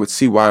 they would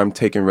see why I'm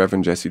taking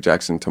Reverend Jesse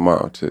Jackson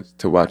tomorrow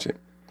to watch it.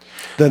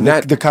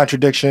 The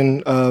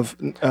contradiction of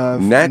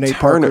Nat Nate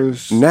Turner.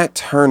 Parker's. Nat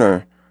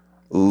Turner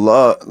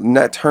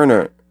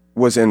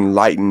was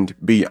enlightened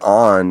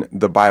beyond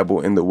the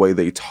Bible in the way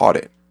they taught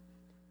it.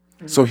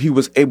 So he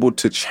was able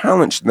to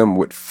challenge them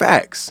with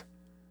facts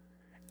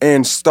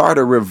and start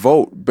a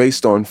revolt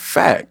based on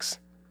facts.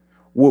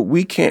 What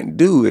we can't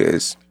do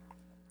is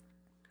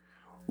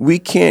we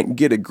can't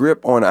get a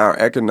grip on our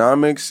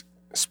economics,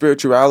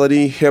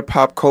 spirituality, hip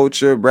hop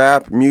culture,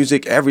 rap,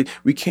 music,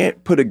 we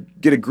can't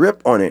get a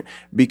grip on it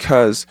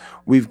because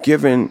we've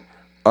given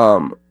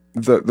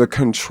the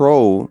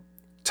control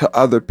to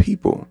other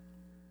people.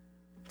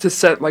 To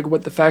set like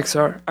what the facts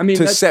are. I mean,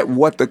 set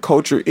what the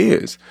culture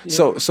is.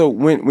 Yeah. So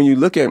when you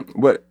look at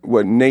what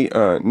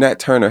Nat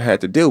Turner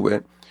had to deal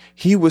with,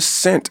 he was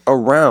sent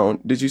around.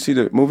 Did you see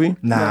the movie?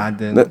 Nah, I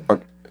didn't.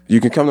 You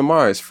can come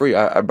tomorrow. It's free.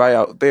 I buy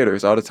out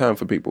theaters all the time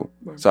for people.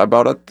 So I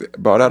bought out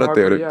a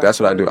theater. Yeah, that's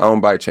what I do. I don't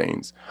buy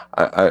chains.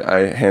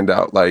 I hand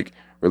out like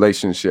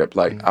relationship.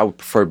 Like I would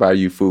prefer buy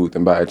you food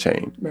than buy a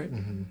chain. Right.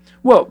 Mm-hmm.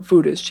 Well,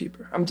 food is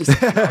cheaper. I'm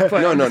just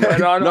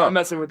no. I'm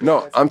messing with.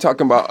 No, I'm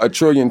talking about 1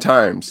 trillion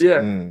times.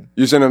 Yeah.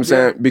 You see what I'm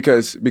saying?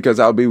 Because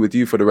I'll be with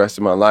you for the rest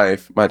of my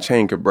life. My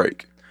chain could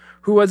break.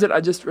 Who was it?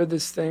 I just read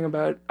this thing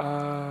about.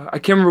 I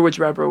can't remember which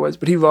rapper it was,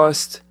 but he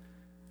lost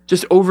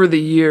just over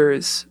the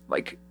years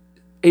like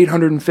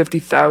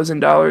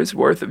 $850,000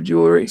 worth of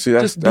jewelry. See,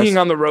 that's being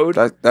on the road.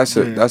 That's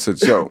a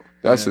joke.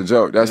 That's a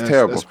joke. That's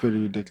terrible. That's pretty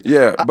ridiculous.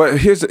 Yeah, but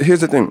here's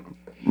the thing.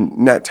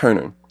 Nat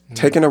Turner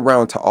taking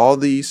around to all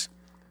these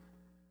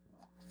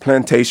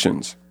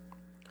plantations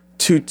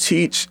to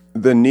teach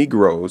the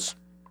Negroes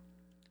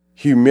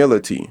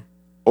humility,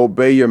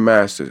 obey your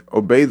master,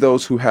 obey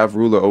those who have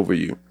ruler over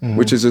you,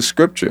 which is a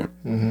scripture.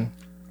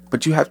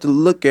 But you have to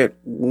look at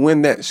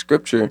when that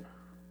scripture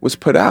was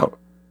put out.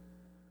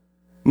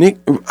 Nick,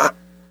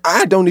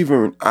 I don't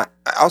even,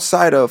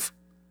 outside of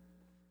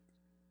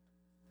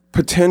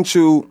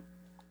potential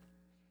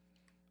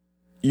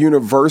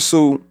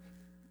universal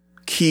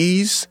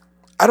keys,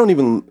 I don't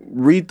even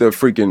read the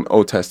freaking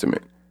Old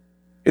Testament.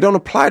 It don't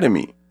apply to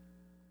me.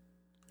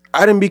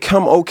 I didn't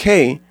become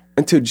okay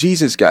until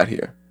Jesus got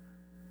here.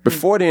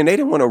 Before then, they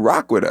didn't want to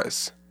rock with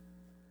us.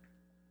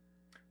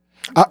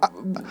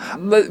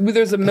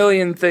 There's a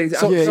million things.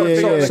 So here's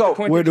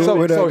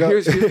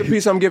the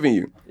piece I'm giving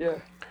you. Yeah.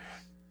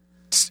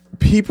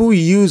 People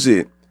use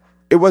it.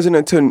 It wasn't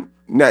until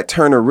Nat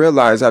Turner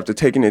realized after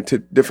taking it to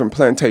different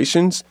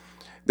plantations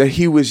that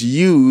he was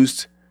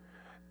used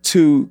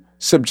to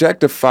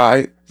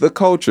subjectify the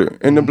culture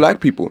and the black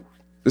people.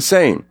 The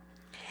same.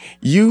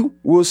 You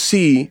will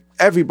see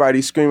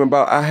everybody scream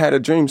about "I had a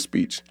dream"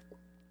 speech.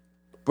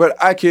 But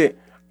I could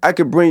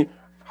bring,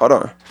 hold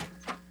on.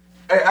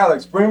 Hey,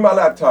 Alex, bring my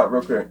laptop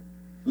real quick.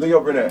 Leo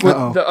Burnett.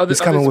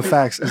 It's coming with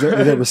facts. Is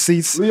there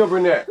receipts? Leo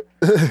Burnett.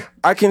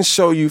 I can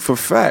show you for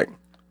fact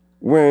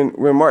when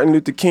Martin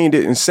Luther King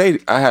didn't say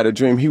 "I had a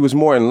dream," he was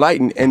more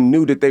enlightened and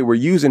knew that they were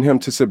using him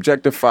to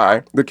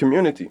subjectify the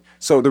community.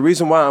 So the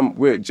reason why I'm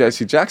with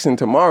Jesse Jackson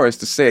tomorrow is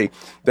to say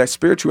that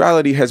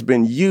spirituality has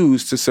been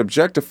used to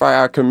subjectify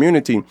our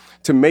community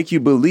to make you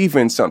believe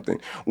in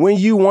something. When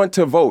you want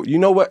to vote, you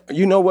know what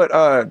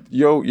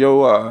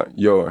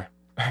your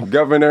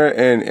governor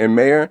and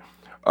mayor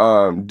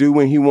do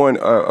when he won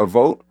a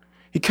vote?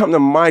 He come to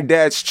my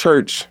dad's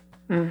church.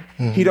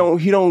 Mm-hmm.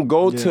 He don't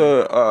go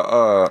to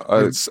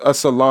a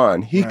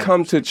salon. He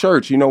come to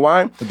church. You know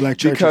why? The black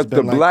church because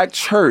the black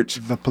church,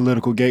 the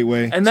political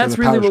gateway, and that's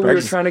really what we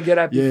were trying to get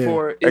at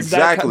before. Is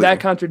exactly that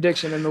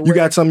contradiction in the way. You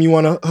got something you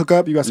want to hook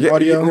up? You got some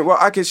audio? Well,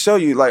 I can show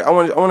you. Like I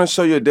want to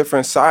show you a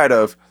different side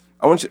of.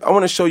 I want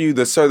to show you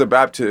the Sir the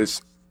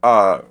Baptist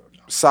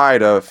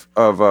side of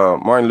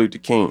Martin Luther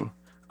King.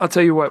 I'll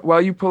tell you what.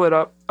 While you pull it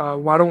up,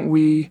 why don't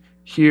we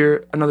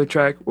hear another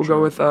track? We'll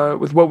go with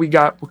What We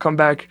Got. We'll come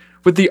back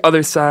with the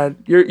other side.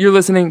 You're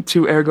listening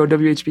to Ergo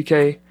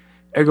WHBK,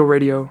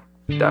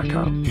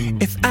 ErgoRadio.com.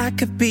 If I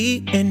could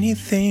be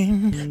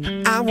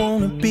anything, I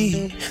wanna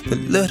be the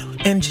little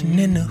engine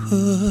in the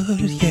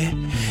hood, yeah.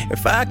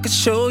 If I could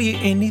show you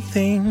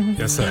anything,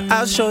 yes, sir,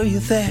 I'll show you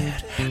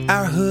that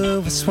our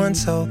hood was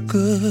once so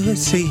good.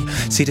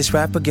 See this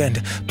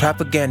propaganda, got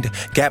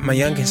my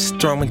youngins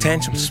throwing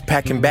tantrums,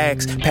 packing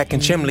bags, packing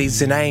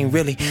chimneys, and I ain't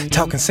really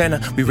talking Santa.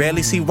 We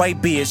rarely see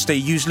white beards, they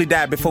usually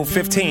die before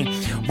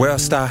 15.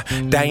 World star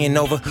dying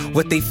over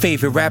what they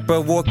favorite rapper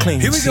wore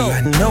clean. Here we go.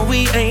 I know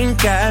we ain't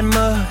got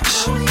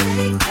much,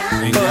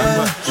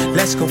 but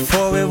let's go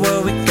for it,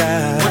 what we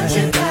got.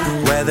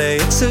 Whether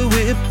it's a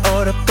whip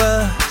or the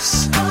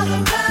bus,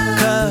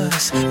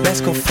 cause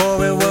let's go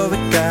for it, what we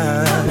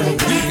got.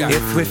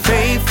 If we're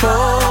faithful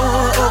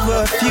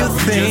over a few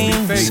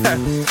things,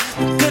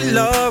 good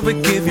Lord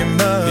will give you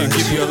much.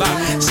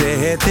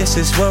 Said this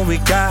is what we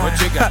got.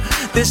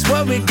 This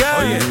what we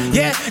got.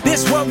 Yeah,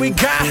 this what we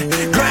got.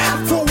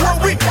 Glad for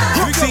what we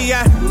got. See,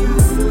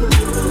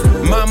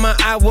 Mama,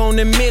 I want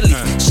a milli.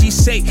 She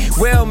say,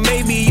 well,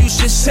 maybe you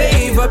should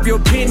save up your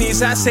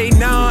pennies. I say,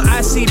 nah,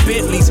 I see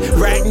Bentleys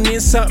riding in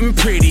something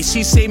pretty.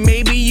 She say,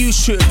 maybe you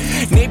should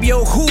name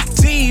your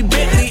hoopty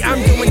Bentley.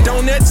 I'm doing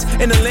donuts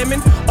and a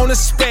lemon on a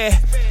spare.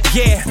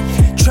 Yeah,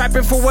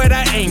 trapping for what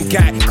I ain't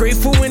got.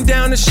 Grateful and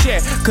down to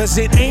share. Cause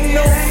it ain't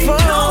no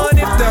fun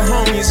if the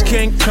homies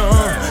can't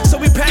come. So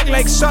we pack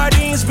like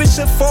sardines,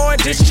 Bishop Ford,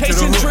 just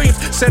chasing dreams.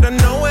 Said I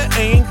know it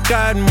ain't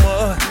got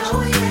much.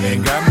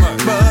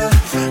 But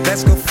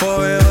let's go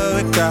for it,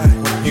 what we got.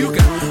 You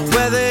got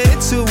whether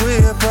it's a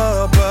whip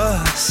or a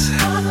bus.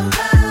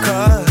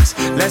 Cause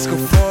let's go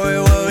for it,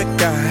 what we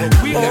got.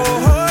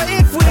 Oh,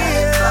 if we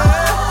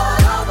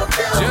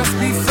just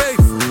be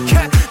faithful.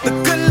 The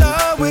good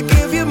Lord will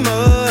give you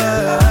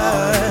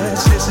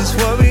much. This is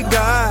what we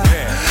got.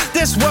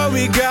 This what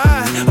we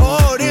got.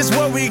 Oh, this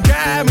what we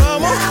got,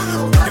 mama.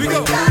 Here we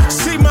go.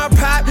 See my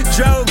pop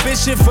drove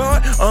Bishop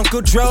Ford.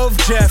 Uncle drove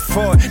Jeff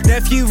Ford.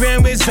 Nephew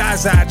ran with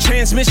Zaza.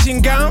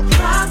 Transmission gone.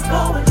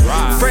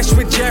 Fresh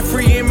with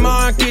Jeffrey and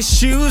Marcus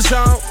shoes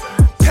on.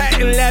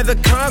 Patent leather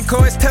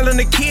Concords, telling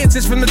the kids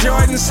it's from the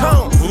Jordans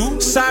home.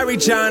 Sorry,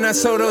 John, I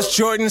sold those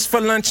Jordans for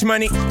lunch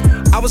money.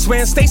 I was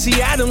wearing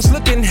Stacey Adams,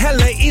 looking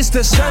hella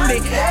Easter Sunday.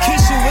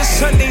 Keisha was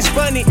Sunday's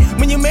bunny.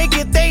 When you make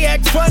it, they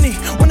act funny.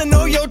 Wanna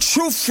know your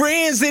true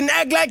friends and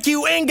act like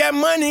you ain't got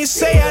money.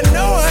 Say I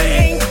know I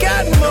ain't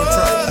got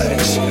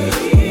much,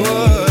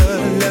 but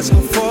let's go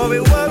for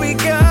it, what we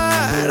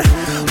got.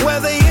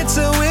 Whether it's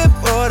a whip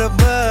or the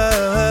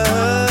bus,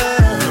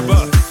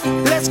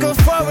 let's go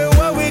for it,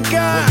 what we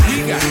got.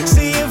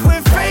 See if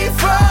we're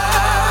faithful.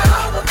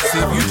 See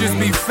if you just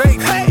be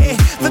faithful. Hey,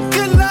 the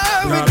good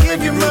Lord will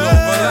give you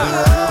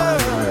much.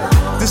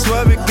 This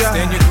what we got.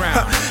 Stand your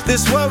ground.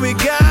 This what we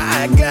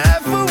got.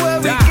 God for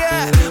what we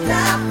got.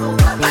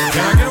 Can I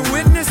get a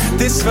witness?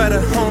 This for the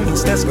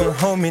homies that's gonna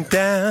hold me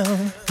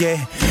down.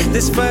 Yeah.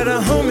 This for the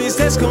homies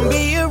that's gonna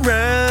be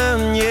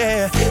around.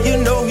 Yeah. You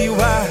know who you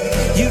are.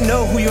 You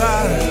know who you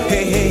are.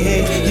 Hey, hey,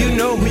 hey. You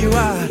know who you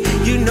are.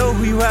 You know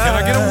who you are. Can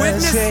I get a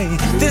witness? Hey,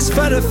 this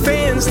for the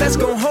fans that's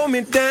gonna hold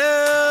me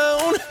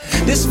down.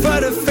 This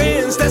for the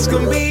fans that's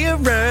gonna be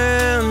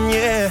around,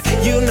 yeah.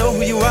 You know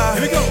who you are,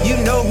 you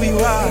know who you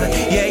are,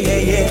 yeah, yeah,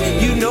 yeah.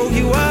 You know who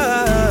you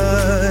are.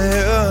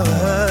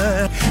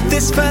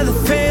 This for the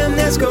fam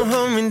that's gonna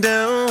hold me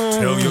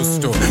down. Tell your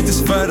story.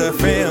 This for the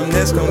fam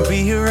that's gonna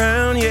be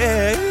around,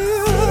 yeah.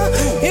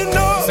 You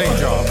know, St.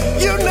 John.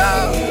 you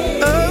know,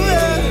 oh,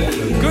 yeah.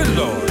 Good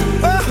Lord.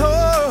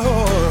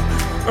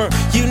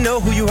 You know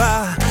who you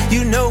are,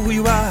 you know who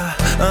you are,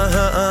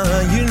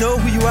 you know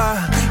who you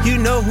are, you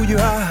know who you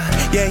are,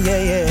 yeah,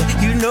 yeah,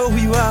 yeah, you know who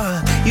you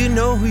are, you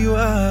know who you are.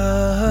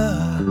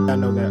 I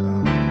know that.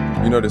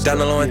 You know this. Down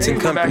the Lawrence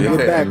Company. We're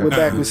back. We're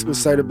back with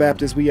Cider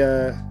Baptist. We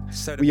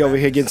over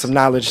here getting some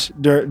knowledge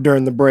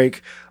during the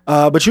break.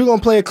 But you're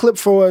gonna play a clip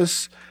for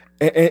us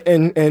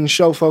and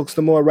show folks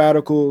the more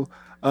radical,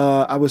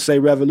 I would say,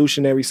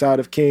 revolutionary side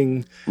of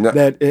King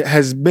that it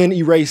has been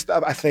erased,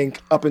 I think,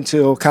 up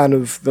until kind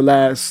of the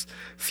last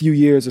few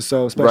years or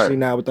so, especially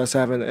now with us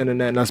having the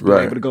internet and us being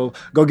able to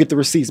go get the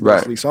receipts,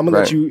 basically. So I'm going to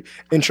let you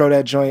intro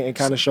that joint and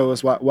kind of show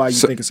us why you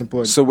think it's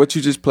important. So what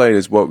you just played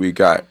is what we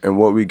got. And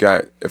what we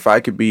got, if I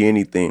could be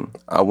anything,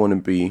 I want to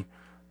be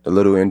the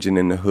little engine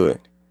in the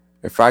hood.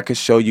 If I could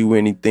show you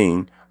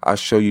anything, I'll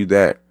show you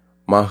that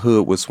my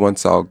hood was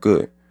once all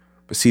good.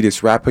 But see,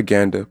 this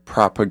propaganda,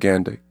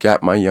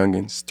 got my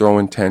youngins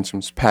throwing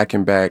tantrums,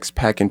 packing bags,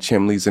 packing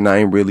chimneys, and I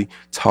ain't really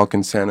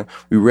talking Santa.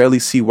 We rarely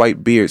see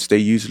white beards. They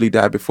usually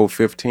die before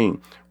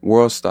 15.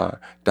 World star,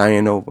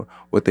 dying over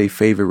what they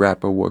favorite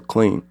rapper wore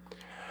clean.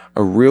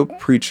 A real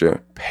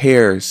preacher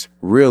pairs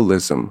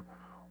realism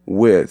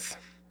with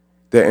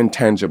the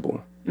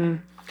intangible.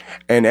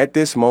 And at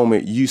this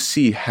moment, you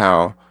see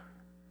how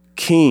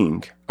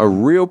King, a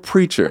real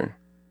preacher,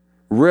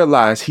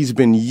 realized he's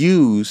been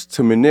used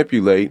to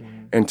manipulate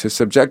and to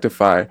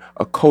subjectify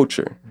a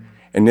culture.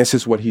 And this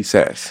is what he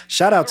says.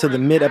 Shout out to the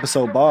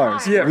mid-episode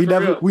bars. Yeah, we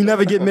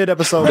never get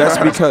mid-episode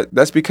bars.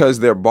 That's because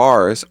their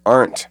bars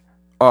aren't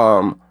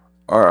talking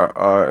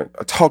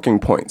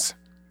points.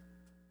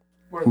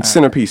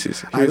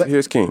 Centerpieces.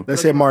 Here's King.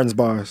 Let's hear Martin's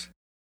bars.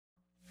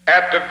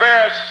 At the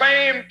very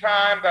same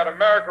time that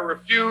America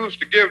refused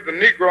to give the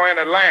Negro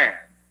any land,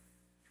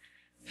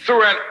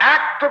 through an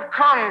act of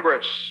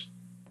Congress,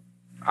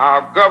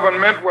 our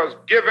government was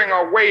giving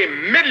away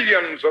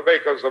millions of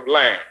acres of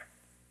land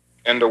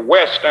in the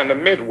West and the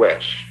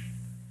Midwest,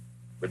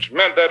 which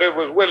meant that it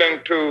was willing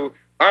to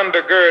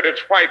undergird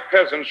its white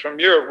peasants from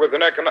Europe with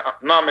an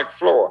economic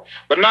floor.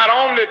 But not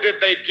only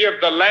did they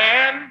give the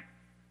land,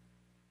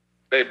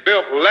 they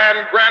built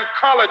land-grant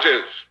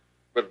colleges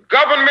with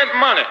government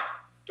money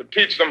to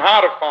teach them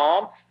how to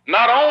farm.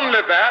 Not only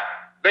that,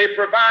 they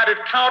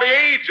provided county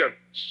agents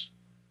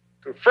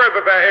to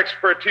further their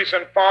expertise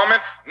in farming.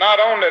 Not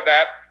only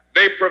that,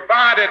 they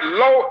provided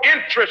low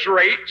interest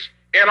rates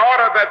in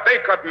order that they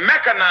could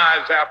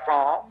mechanize their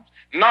farms.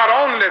 Not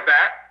only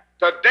that,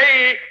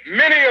 today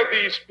many of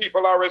these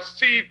people are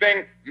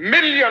receiving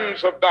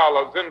millions of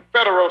dollars in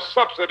federal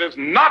subsidies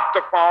not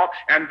to farm,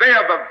 and they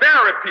are the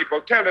very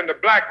people telling the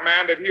black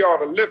man that he ought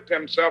to lift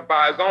himself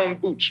by his own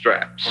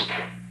bootstraps.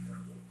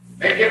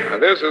 Now,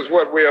 this is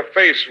what we are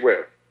faced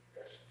with,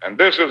 and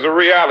this is a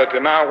reality.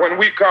 Now, when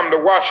we come to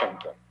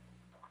Washington,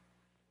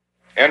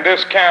 in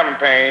this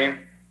campaign,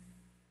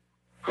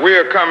 we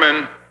are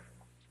coming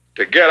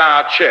to get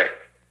our check.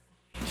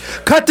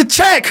 Cut the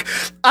check!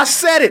 I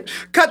said it!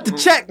 Cut the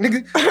check,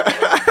 nigga!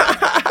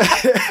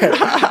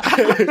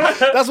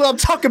 That's what I'm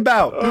talking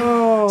about.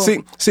 Oh.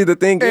 See, the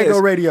thing Ego is...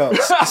 Radio.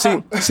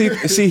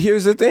 See,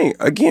 here's the thing.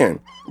 Again,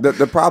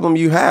 the problem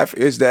you have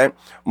is that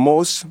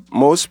most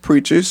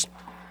preachers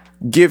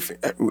give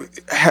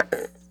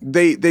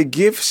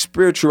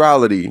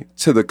spirituality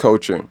to the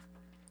culture,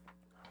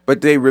 but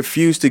they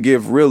refuse to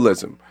give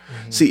realism.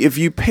 Mm-hmm. See, if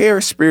you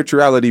pair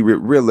spirituality with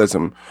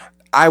realism,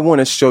 I want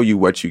to show you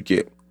what you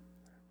get.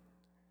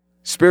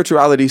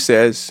 Spirituality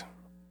says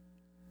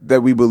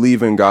that we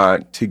believe in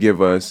God to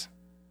give us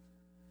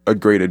a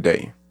greater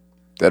day,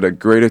 that a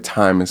greater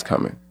time is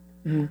coming.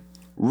 Mm-hmm.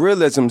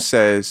 Realism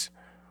says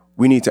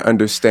we need to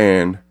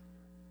understand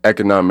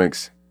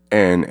economics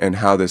and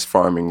how this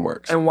farming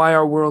works. And why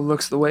our world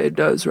looks the way it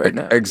does right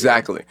now.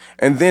 Exactly.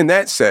 And then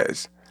that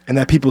says... And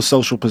that people's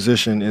social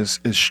position is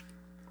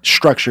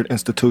structured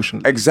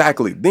institutionally.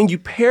 Exactly. Then you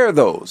pair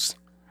those,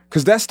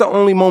 because that's the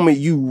only moment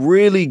you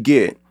really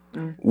get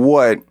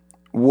what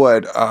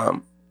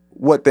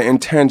the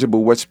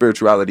intangible, what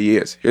spirituality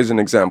is. Here's an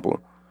example.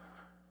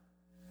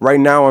 Right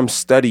now I'm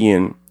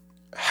studying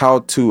how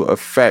to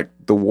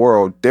affect the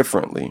world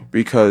differently,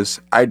 because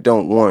I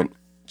don't want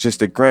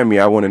just a Grammy,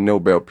 I want a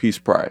Nobel Peace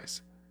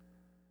Prize.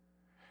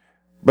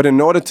 But in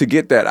order to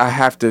get that, I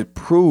have to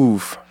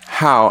prove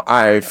how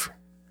I've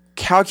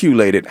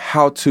calculated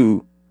how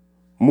to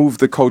move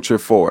the culture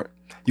forward.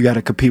 You got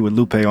to compete with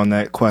Lupe on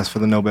that quest for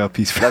the Nobel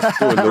Peace Prize. Let's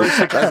do it,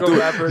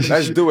 Lupe.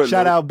 Let's do it.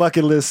 Shout out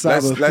Bucket List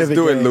Saba. Let's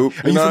do it, Lupe.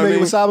 Are you familiar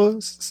with Saba?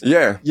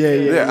 Yeah,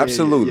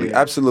 absolutely.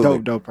 Absolutely.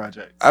 Dope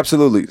project.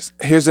 Absolutely.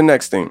 Here's the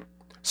next thing.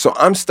 So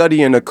I'm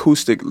studying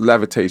acoustic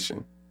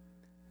levitation.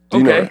 Do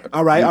you know Okay. that?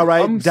 All right.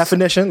 I'm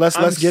Definition. Let's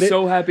get I'm it.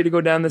 so happy to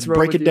go down this road.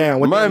 Break with it you. down.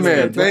 What My that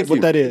man, is. thank you.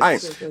 What that is. All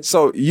right,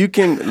 so you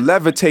can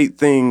levitate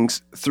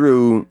things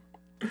through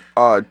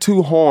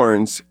two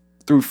horns,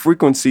 through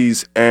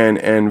frequencies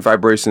and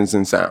vibrations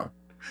and sound.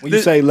 When you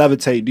say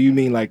levitate, do you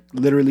mean like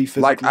literally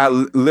physically?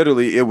 Like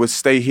literally, it would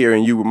stay here,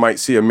 and you might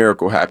see a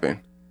miracle happen.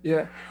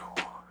 Yeah.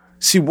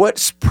 See,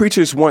 what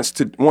preachers want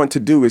to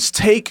do is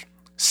take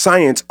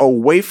science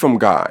away from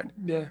God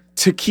Yeah.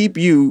 to keep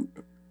you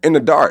in the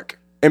dark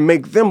and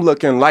make them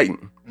look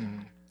enlightened.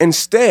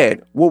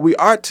 Instead, what we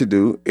ought to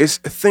do is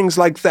things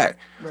like that.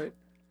 Right.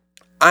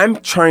 I'm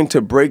trying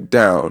to break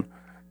down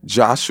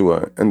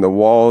Joshua and the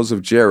walls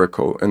of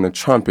Jericho and the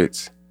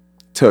trumpets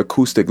to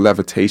acoustic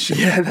levitation.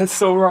 Yeah, that's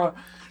so raw.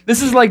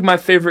 This is like my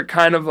favorite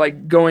kind of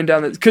like going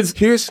down this because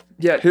Here's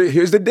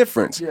the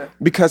difference. Yeah.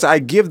 Because I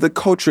give the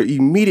culture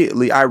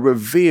immediately, I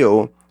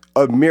reveal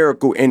a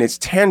miracle in its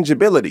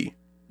tangibility,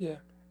 yeah,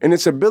 in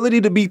its ability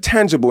to be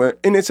tangible,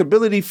 in its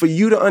ability for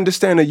you to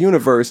understand the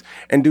universe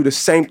and do the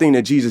same thing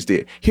that Jesus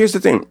did. Here's the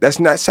thing, that's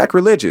not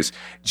sacrilegious.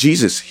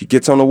 Jesus, he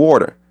gets on the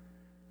water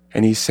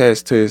and he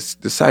says to his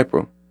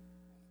disciple,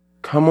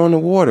 come on the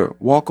water,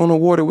 walk on the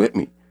water with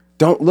me.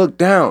 Don't look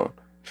down.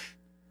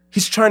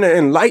 He's trying to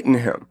enlighten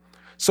him.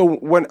 So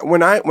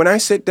when I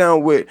sit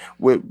down with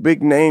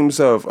big names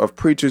of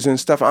preachers and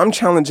stuff, I'm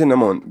challenging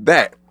them on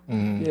that.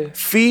 yeah.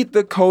 Feed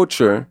the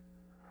culture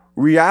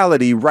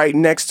reality right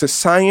next to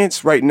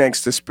science, right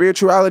next to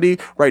spirituality,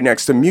 right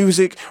next to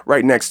music,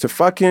 right next to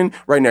fucking,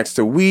 right next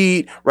to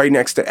weed, right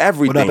next to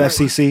everything. What up,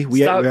 FCC?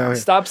 We out here.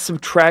 Stop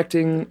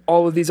subtracting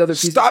all of these other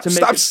pieces. Stop to make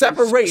stop it-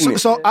 separating it.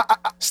 So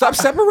Stop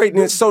separating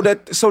it so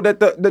that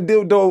the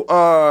dildo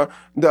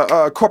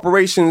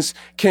corporations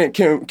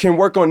can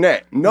work on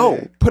that.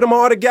 No, put them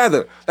all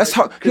together. That's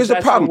how. Here's the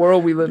that's the problem.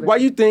 world we live in. Why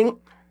you think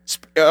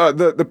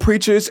the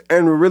preachers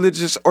and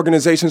religious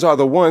organizations are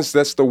the ones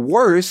that's the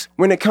worst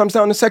when it comes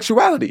down to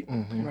sexuality?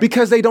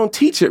 Because they don't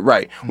teach it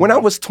right. When I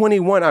was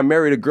 21, I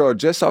married a girl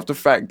just off the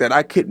fact that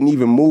I couldn't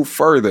even move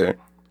further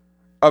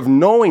of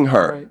knowing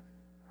her Right.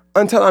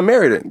 until I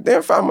married her.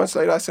 Then 5 months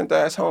later, I sent the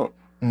ass home.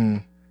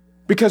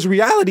 Because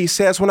reality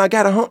says when I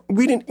got her home,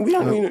 we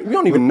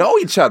don't even know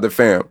each other,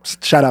 fam.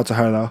 shout out to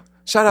her though.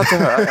 Shout out to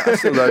her. I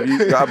still love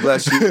you. God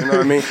bless you. You know what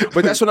I mean?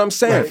 But that's what I'm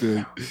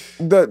saying.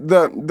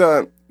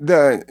 The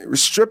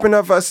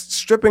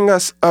stripping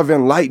us of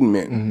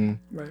enlightenment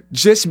Right.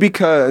 just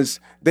because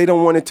they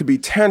don't want it to be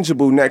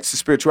tangible next to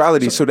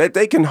spirituality so that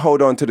they can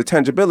hold on to the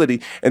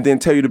tangibility and then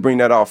tell you to bring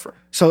that offer.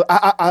 So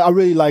I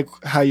really like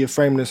how you're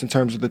framing this in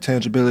terms of the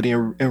tangibility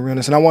and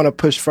realness, and I want to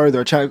push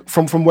further.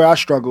 From where I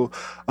struggle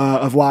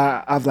of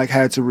why I've like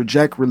had to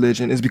reject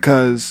religion is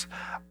because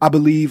I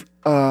believe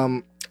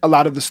a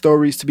lot of the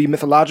stories to be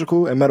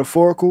mythological and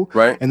metaphorical,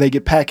 Right. and they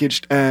get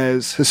packaged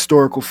as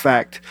historical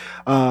fact.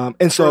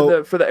 And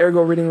so For the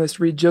Ergo reading list,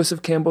 read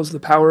Joseph Campbell's The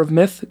Power of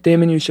Myth.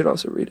 Damon, you should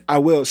also read it. I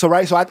will. So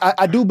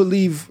I do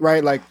believe,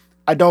 right, like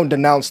I don't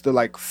denounce the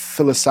like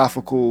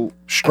philosophical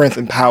strength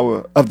and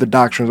power of the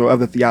doctrines or of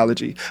the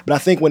theology. But I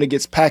think when it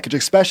gets packaged,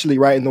 especially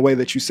right in the way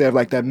that you said,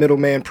 like that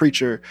middleman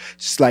preacher,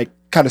 just like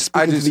kind of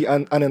speaking to the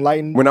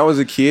unenlightened. When I was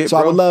a kid, So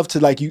I bro, would love to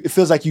like you. It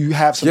feels like you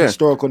have some Yeah.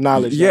 historical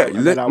knowledge. Yeah,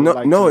 that I would no,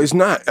 like no, to- it's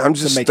not. I'm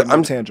just, make it more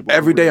I'm tangible.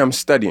 every day I'm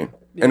studying,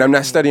 and I'm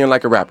not studying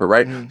like a rapper,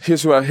 right?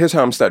 Here's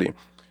how I'm studying.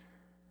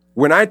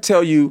 When I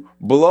tell you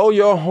blow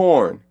your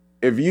horn,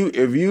 if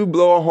you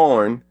blow a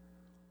horn,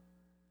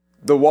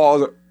 the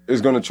wall is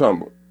gonna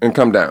tremble and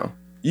come down.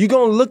 You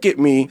gonna look at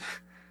me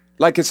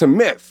like it's a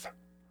myth,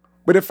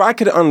 but if I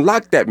could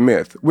unlock that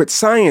myth with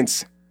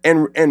science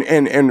and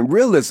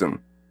realism,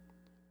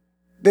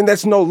 then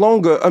that's no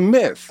longer a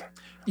myth.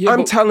 Yeah, I'm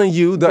but- telling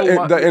you, but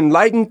why- the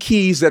enlightened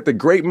keys that the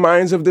great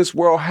minds of this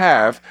world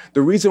have,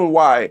 the reason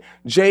why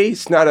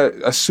Jay's not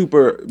a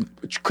super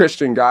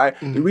Christian guy,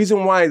 the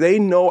reason why they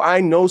know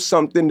I know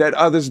something that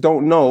others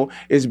don't know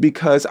is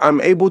because I'm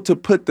able to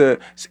put the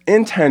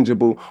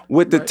intangible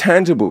with the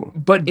tangible.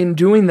 But in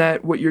doing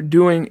that, what you're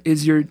doing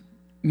is you're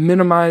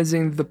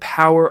minimizing the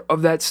power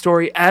of that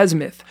story as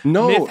myth.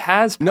 No, Myth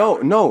has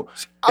power. no.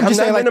 I'm just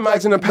not saying,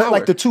 minimizing the power.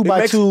 like the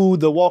 2x2,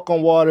 the walk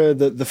on water,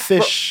 the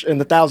fish, and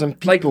the 1,000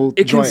 Like people. it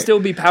can joint. still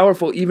be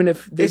powerful even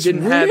if they It's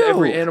didn't have real.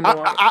 every animal.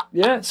 on it.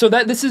 Yeah. So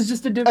this is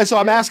just a different. And so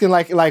I'm asking,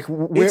 like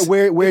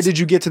where did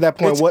you get to that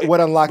point?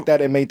 What unlocked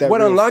that and made that? What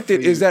real unlocked for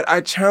it you? is that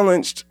I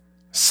challenged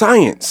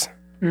science.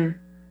 Mm.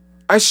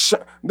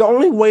 The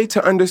only way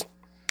to understand.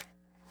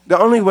 The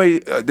only way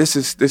this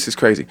is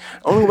crazy.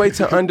 The only way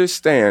to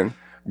understand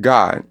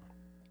God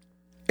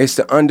is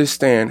to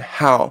understand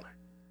how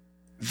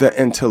the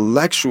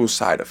intellectual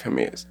side of Him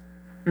is,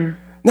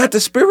 not the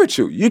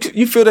spiritual.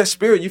 You feel that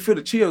spirit, you feel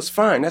the chills,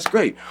 fine, that's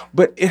great,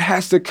 but it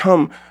has to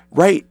come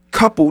right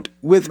coupled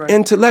with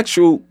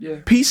intellectual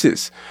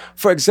pieces.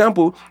 For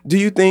example, do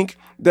you think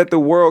that the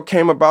world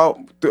came about?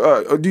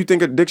 Or do you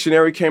think a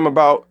dictionary came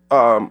about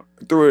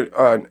through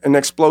an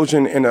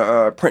explosion in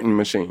a printing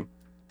machine?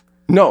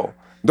 No,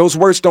 those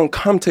words don't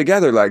come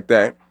together like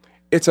that.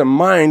 It's a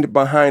mind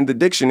behind the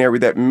dictionary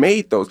that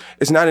made those.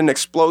 It's not an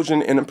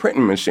explosion in a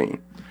printing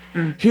machine.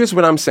 Here's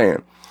what I'm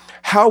saying.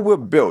 how we're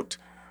built.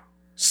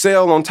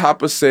 Cell on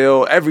top of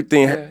cell,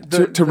 everything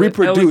to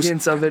reproduce. The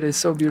elegance of it is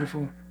so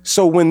beautiful.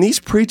 So when these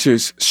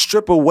preachers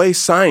strip away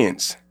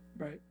science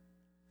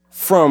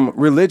from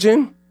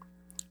religion,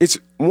 it's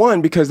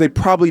one, because they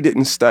probably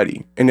didn't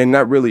study and they're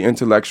not really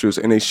intellectuals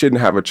and they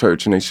shouldn't have a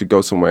church and they should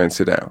go somewhere and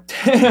sit down.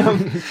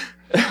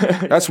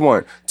 That's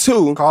one.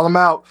 Two, Call them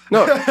out.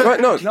 no,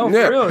 No, for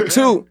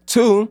real,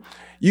 Two,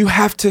 you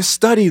have to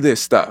study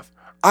this stuff.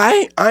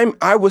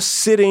 I was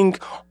sitting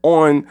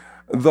on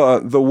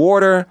the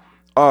water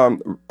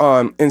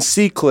in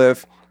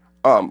Seacliff,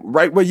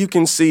 right where you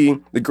can see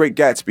the Great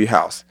Gatsby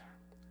house,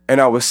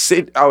 and I was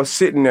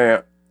sitting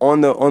there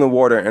on the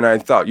water, and I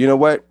thought, you know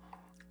what?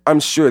 I'm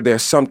sure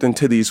there's something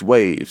to these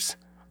waves,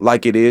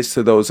 like it is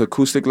to those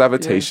acoustic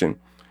levitation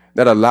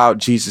that allowed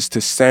Jesus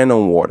to stand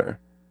on water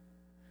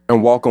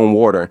and walk on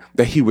water,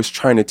 that he was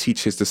trying to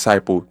teach his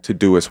disciple to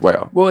do as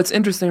well. Well, it's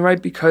interesting,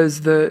 right?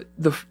 Because they're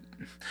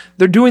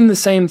doing the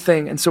same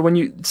thing. And so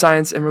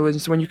science and religion,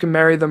 so when you can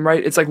marry them,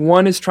 right, it's like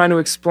one is trying to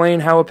explain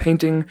how a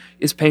painting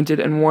is painted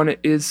and one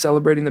is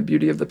celebrating the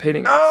beauty of the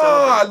painting.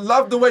 Oh, I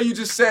love the way you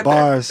just said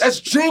Bars. that. That's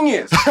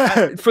genius.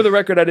 For the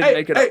record, I didn't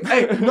make it up.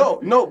 Hey,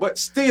 no, but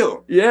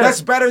still, Yeah.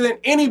 that's better than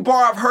any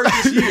bar I've heard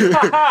this year.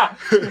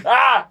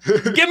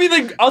 Give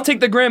me I'll take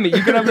the Grammy.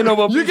 You can have the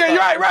Nobel Peace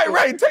Prize.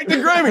 Right. Take the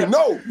Grammy.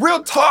 No,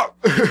 real talk.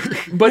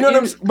 But You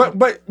know what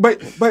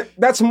but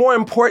that's more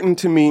important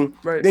to me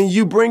Right. than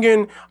you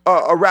bringing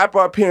a rapper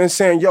up here and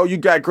saying, yo, you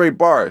got great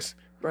bars.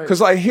 Right.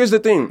 Because, like, here's the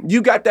thing.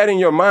 You got that in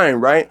your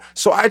mind, right?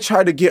 So I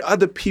try to get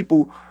other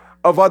people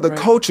of other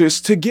cultures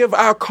to give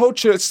our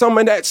culture some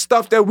of that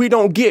stuff that we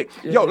don't get.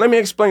 Yo, let me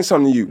explain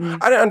something to you.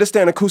 I didn't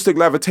understand acoustic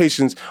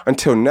levitations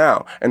until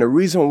now. And the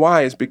reason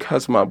why is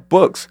because my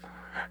books.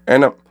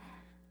 And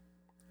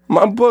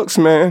my books,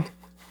 man,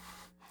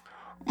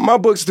 my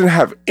books didn't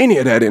have any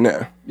of that in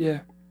there.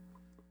 Yeah.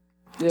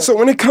 So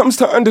when it comes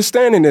to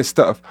understanding this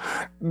stuff,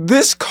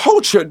 this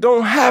culture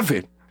don't have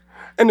it.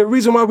 And the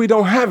reason why we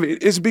don't have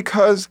it is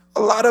because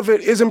a lot of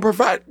it isn't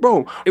provided.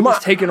 Bro, It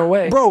was taken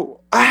away. Bro,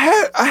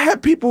 I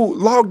had people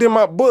logged in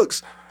my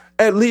books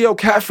at Leo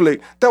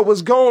Catholic that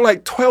was gone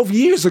like 12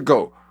 years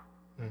ago.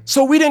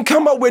 So we didn't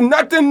come up with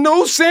nothing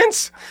new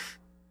since.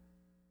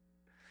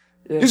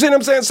 You see what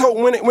I'm saying? So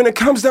when it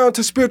comes down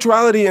to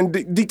spirituality and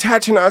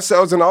detaching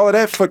ourselves and all of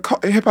that for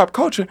hip-hop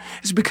culture,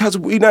 it's because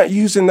we're not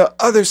using the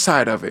other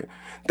side of it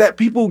that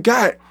people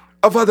got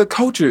of other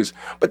cultures.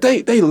 But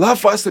they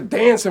love for us to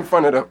dance in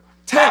front of them.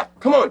 Tap,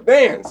 come on,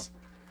 dance.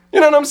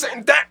 You know what I'm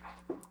saying?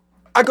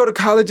 I go to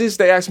colleges,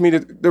 they ask me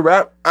to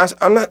rap.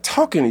 I'm not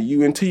talking to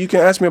you until you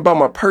can ask me about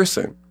my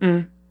person.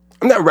 I'm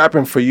not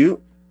rapping for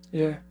you.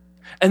 Yeah.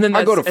 And then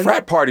I go to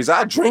frat parties.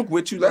 I drink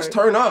with you. Let's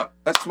turn up.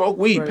 Let's smoke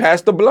weed. Right.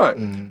 Pass the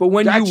blunt. But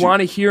when Got you want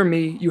to hear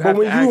me, you have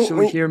to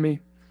actually hear me.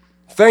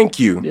 Thank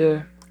you.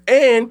 Yeah.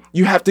 And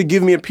you have to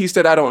give me a piece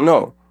that I don't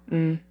know.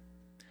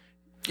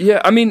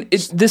 Yeah, I mean,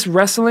 it's this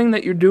wrestling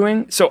that you're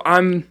doing. So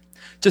I'm,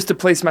 just to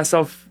place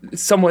myself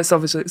somewhat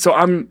selfishly, so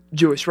I'm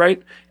Jewish,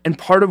 right? And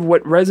part of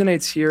what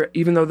resonates here,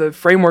 even though the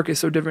framework is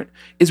so different,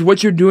 is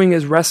what you're doing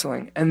is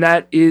wrestling. And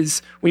that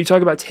is, when you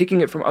talk about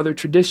taking it from other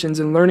traditions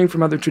and learning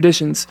from other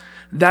traditions,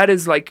 that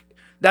is like,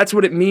 that's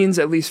what it means,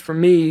 at least for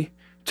me,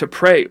 to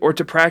pray or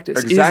to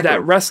practice, is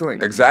that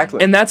wrestling.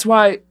 Exactly. And that's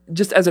why,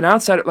 just as an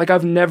outsider, like,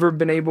 I've never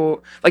been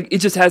able, like, it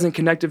just hasn't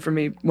connected for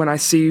me when I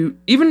see,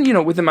 even, you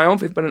know, within my own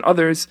faith, but in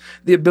others,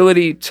 the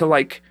ability to,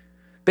 like,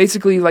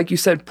 basically, like you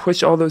said,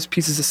 push all those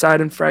pieces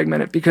aside and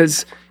fragment it,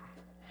 because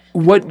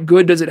what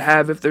good does it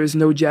have if there's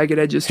no jagged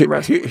edges to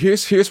wrestle?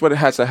 Here's what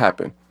has to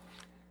happen.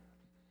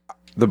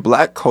 The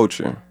black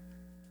culture,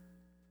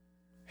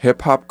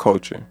 hip-hop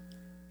culture,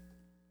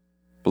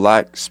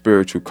 black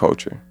spiritual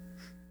culture,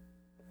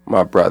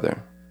 my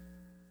brother,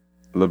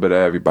 a little bit of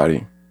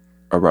everybody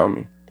around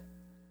me.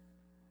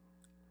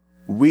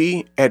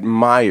 We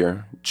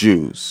admire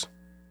Jews.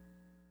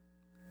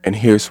 And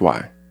here's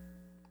why.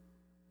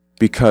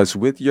 Because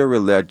with your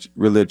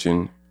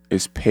religion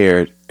is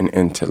paired an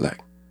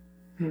intellect.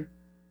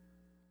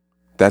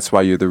 That's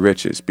why you're the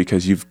richest,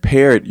 because you've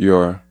paired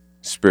your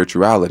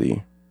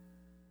spirituality.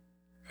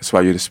 That's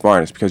why you're the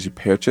smartest, because you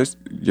paired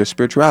your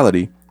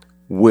spirituality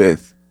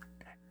with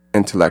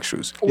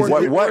intellectuals.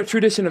 Or a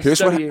tradition of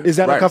study. Is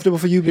that uncomfortable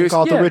for you being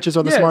called the richest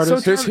or the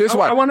smartest? Here's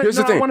why. Here's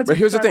the thing. But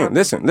here's the thing.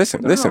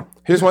 Listen.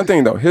 Here's one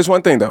thing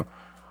though.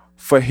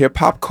 For hip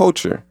hop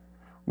culture,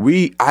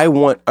 I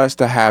want us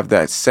to have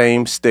that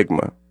same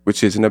stigma,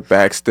 which isn't a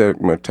bad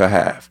stigma to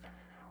have.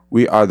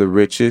 We are the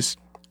richest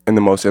and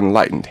the most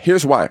enlightened.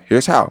 Here's why.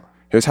 Here's how.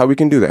 Here's how we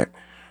can do that.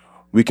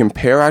 We can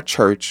pair our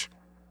church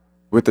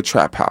with the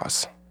trap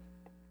house.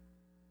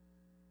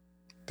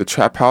 The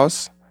trap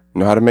house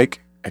know how to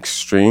make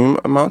extreme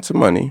amounts of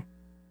money,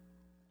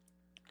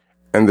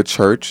 and the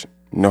church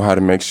know how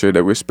to make sure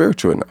that we're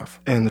spiritual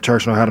enough. And the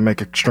church know how to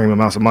make extreme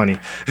amounts of money.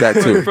 That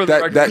too.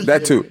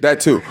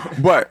 that too.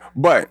 But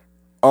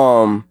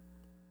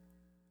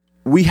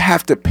we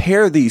have to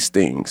pair these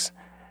things.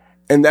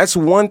 And that's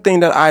one thing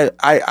that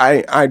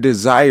I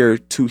desire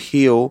to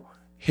heal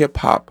hip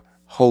hop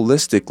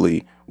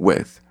holistically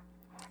with.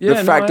 Yeah, the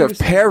no, fact I of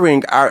understand.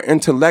 pairing our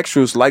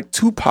intellectuals like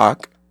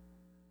Tupac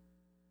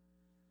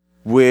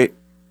with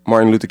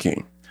Martin Luther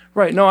King.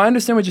 Right. No, I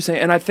understand what you're saying.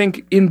 And I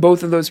think in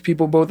both of those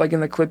people, both like in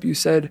the clip you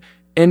said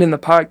and in the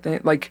Pac thing,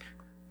 like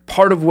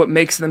part of what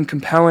makes them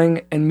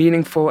compelling and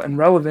meaningful and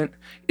relevant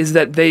is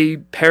that they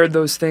paired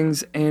those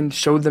things and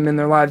showed them in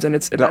their lives. And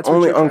The that's what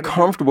only you're trying to do.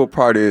 uncomfortable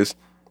part is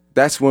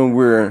that's when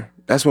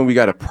we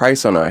got a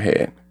price on our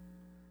head.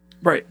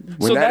 Right.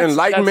 When that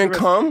enlightenment the risk.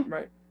 come-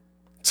 Right.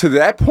 To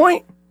that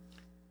point,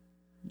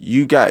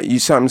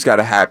 something's got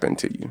to happen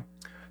to you.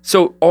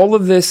 So all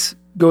of this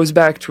goes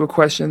back to a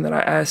question that I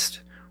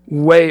asked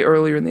way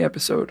earlier in the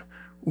episode,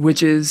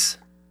 which is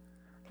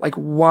like,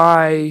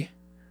 why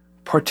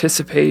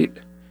participate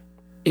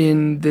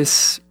in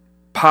this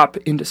pop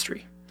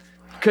industry?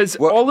 Because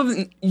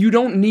you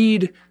don't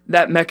need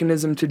that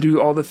mechanism to do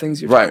all the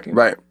things you're talking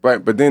about.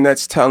 Right. But then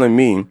that's telling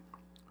me,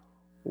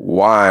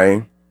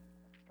 why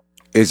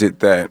is it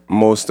that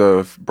most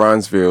of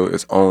Bronzeville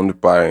is owned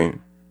by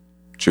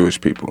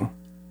Jewish people?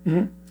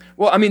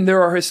 Well, I mean,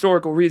 there are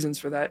historical reasons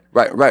for that.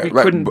 Right. We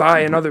couldn't buy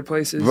in other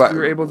places. Right. We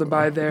were able to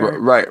buy there.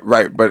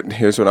 Right. But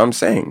here's what I'm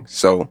saying.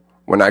 So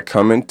when I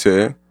come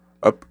into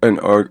an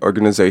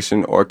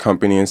organization or a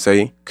company and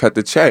say, cut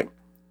the check,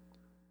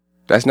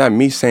 that's not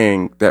me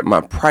saying that my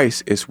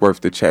price is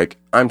worth the check.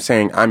 I'm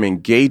saying I'm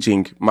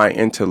engaging my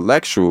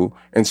intellectual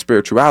and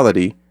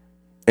spirituality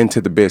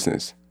into the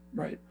business.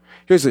 Right.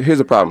 Here's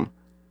a problem.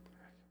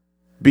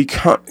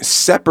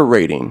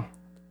 Separating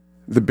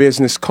the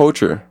business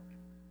culture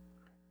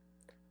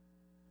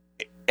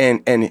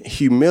and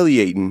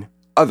humiliating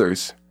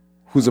others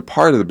who's a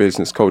part of the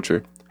business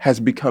culture has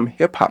become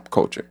hip hop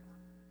culture.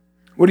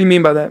 What do you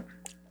mean by that?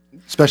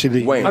 Especially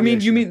the Wayne. I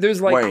mean, you mean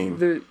there's like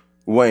Wayne.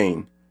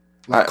 Wayne.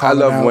 Like I calling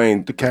love out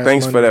Wayne. the Cash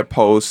Thanks for Money. that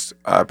post.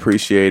 I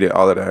appreciate it.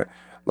 All of that.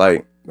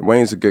 Like,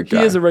 Wayne's a good he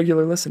guy. is a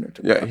regular listener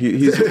to Yeah,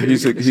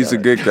 he's a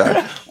good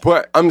guy.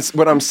 But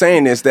what I'm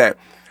saying is that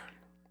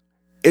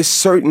it's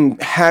certain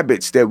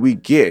habits that we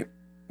get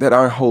that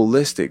aren't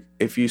holistic.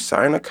 If you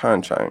sign a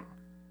contract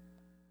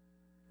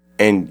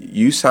and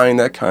you sign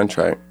that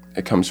contract,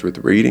 it comes with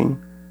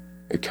reading,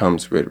 it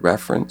comes with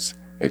reference,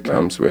 it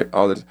comes with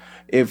all this.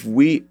 If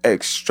we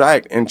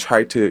extract and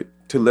try to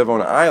live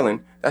on an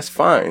island, that's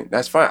fine.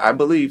 That's fine. I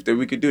believe that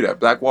we could do that.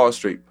 Black Wall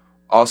Street.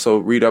 Also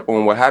read up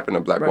on what happened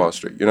to Black Wall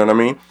Street. You know what I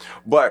mean?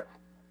 But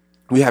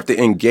we have to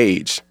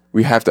engage.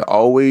 We have to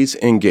always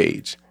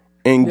engage.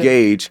 And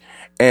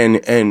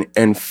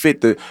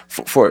fit the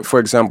for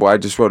example, I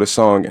just wrote a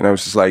song and I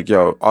was just like,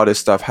 yo, all this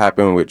stuff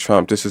happened with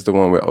Trump. This is the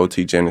one with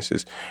OT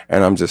Genesis.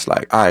 And I'm just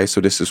like, all right, so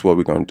this is what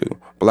we're gonna do.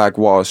 Black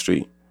Wall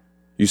Street.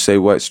 You say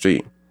what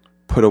street?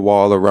 Put a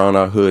wall around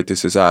our hood.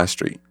 This is our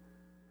street.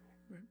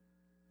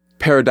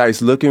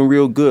 Paradise looking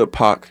real good,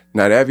 Pac.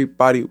 Not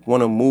everybody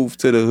want to move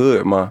to the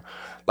hood, man.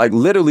 Like,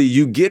 literally,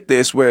 you get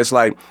this where it's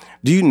like,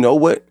 do you know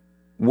what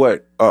a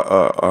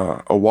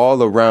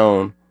wall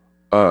around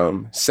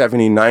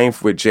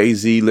 79th with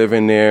Jay-Z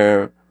living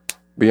there,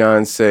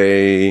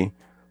 Beyonce,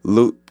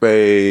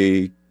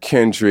 Lupe,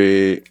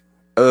 Kendrick,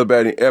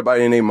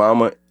 everybody and their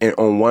mama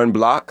on one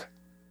block?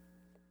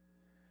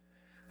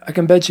 I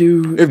can bet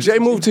you. If Jay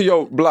moved to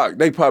your block,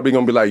 they probably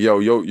gonna be like, yo,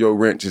 your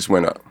rent just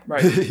went up.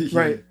 Right,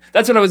 right.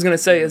 That's what I was gonna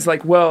say. It's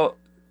like, well,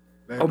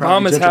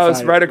 Obama's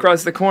house right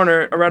across the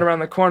corner, right around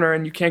the corner,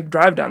 and you can't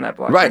drive down that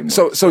block. Right.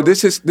 Anymore. So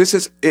this is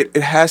it.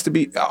 It has to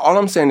be. All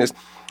I'm saying is,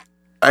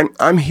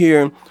 I'm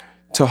here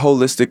to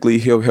holistically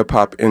heal hip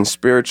hop in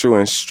spiritual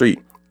and street,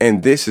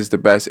 and this is the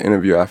best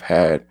interview I've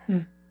had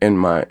in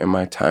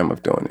my time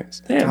of doing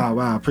this. Damn. Oh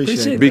wow,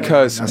 appreciate it.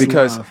 Because That's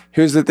love.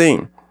 here's the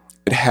thing,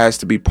 it has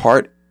to be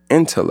part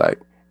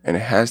intellect and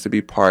it has to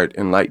be part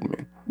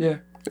enlightenment. Yeah.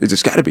 It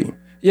just got to be.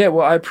 Yeah,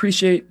 well, I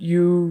appreciate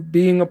you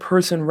being a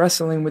person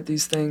wrestling with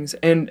these things,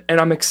 and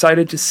I'm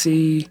excited to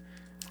see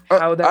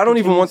how that. I don't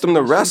even want them to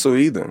continues wrestle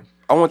either.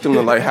 I want them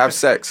to like have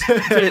sex.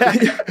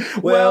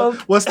 Well,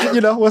 what's the we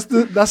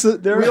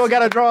don't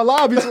gotta draw a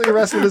line between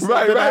wrestling and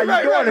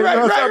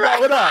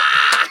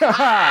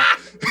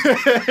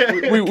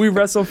Right. we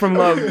wrestle from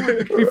love.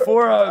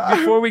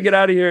 Before we get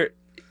out of here,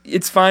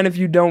 it's fine if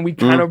you don't. We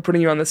kind of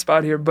putting you on the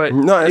spot here, but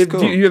No, that's do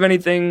cool. you have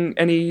anything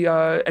you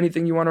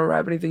want to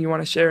rap? Anything you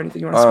want to share?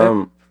 Anything you want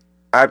to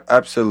spit?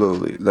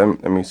 Absolutely.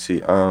 Let me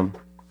see.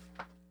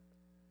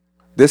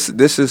 This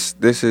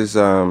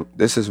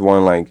is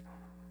one like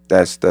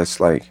that's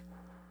like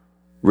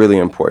really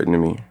important to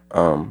me.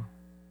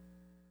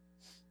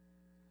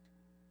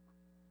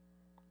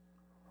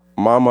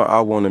 Mama,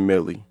 I want a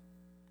milli.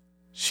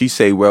 She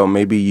say, well,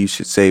 maybe you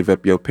should save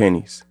up your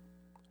pennies.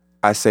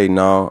 I say,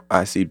 no,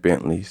 I see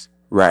Bentleys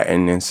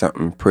ratting in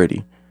something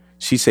pretty.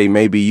 She say,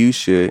 maybe you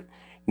should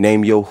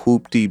name your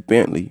hoopty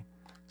Bentley.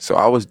 So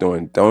I was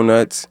doing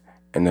donuts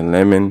and a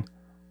lemon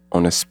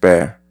on a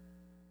spare.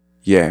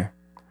 Yeah,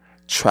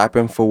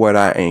 trapping for what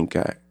I ain't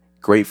got.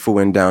 Grateful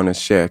and down to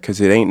share, cause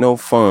it ain't no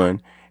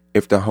fun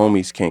if the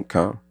homies can't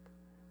come.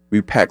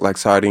 We pack like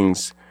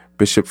sardines,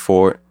 Bishop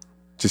Ford,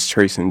 just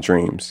tracing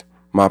dreams.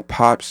 My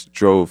pops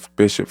drove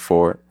Bishop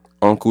Ford,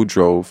 Uncle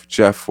drove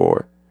Jeff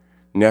Ford.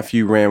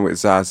 Nephew ran with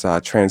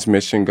Zaza,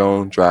 transmission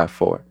gone, drive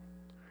forward.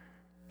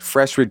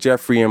 Fresh with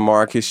Jeffrey and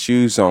Mark, his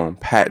shoes on,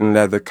 patent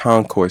leather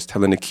concourse,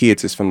 telling the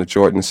kids it's from the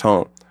Jordans'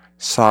 home.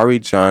 Sorry,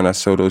 John, I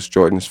sold those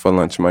Jordans for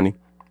lunch money.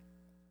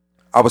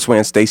 I was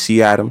wearing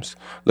Stacey Adams,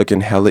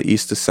 looking hella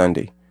Easter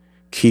Sunday.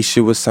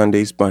 Keisha was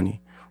Sunday's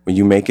bunny. When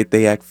you make it,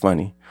 they act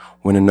funny.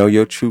 Wanna know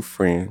your true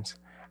friends,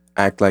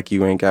 act like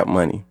you ain't got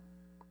money.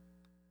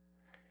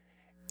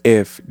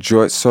 If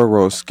George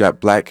Soros got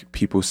black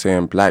people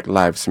saying Black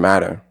Lives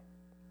Matter,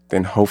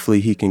 then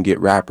hopefully he can get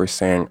rappers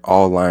saying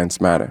all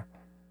lives matter.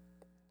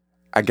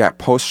 I got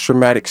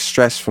post-traumatic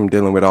stress from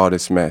dealing with all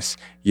this mess.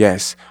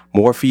 Yes,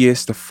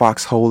 Morpheus, the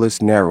foxhole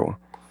is narrow.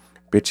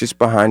 Bitches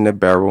behind the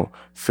barrel,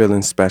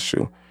 feeling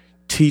special.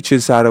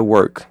 Teachers out of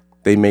work,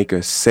 they make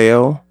a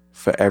sale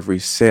for every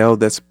sale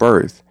that's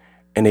birthed.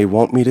 And they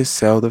want me to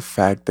sell the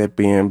fact that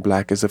being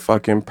black is a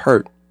fucking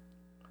perk.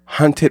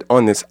 Hunted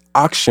on this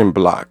auction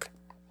block.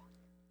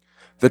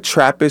 The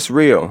trap is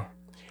real.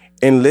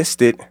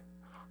 Enlisted,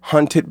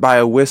 hunted by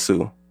a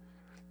whistle.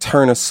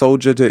 Turn a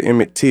soldier to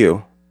Emmett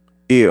Till.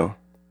 Ill.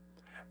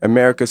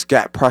 America's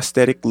got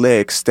prosthetic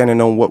legs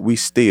standing on what we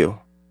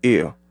steal.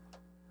 Ill.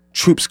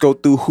 Troops go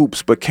through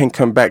hoops but can't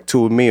come back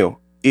to a meal.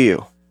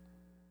 Ill.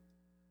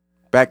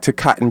 Back to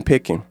cotton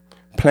picking.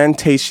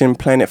 Plantation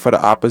planet for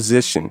the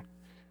opposition.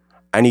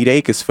 I need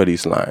acres for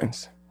these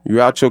lines.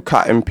 You out your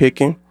cotton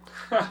picking?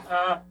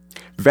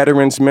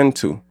 Veterans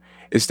mental.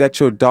 Is that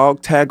your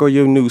dog tag or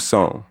your new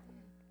song?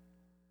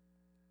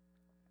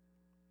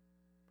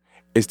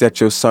 Is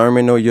that your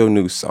sermon or your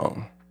new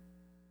song?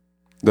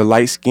 The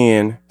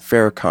light-skinned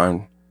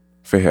Farrakhan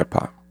for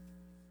hip-hop.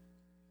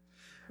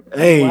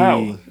 Hey.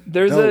 Wow.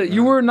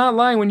 You were not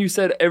lying when you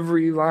said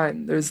every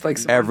line. There's like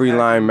some Every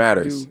line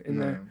matters. in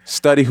there.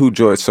 Study who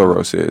George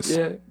Soros is.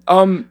 Yeah.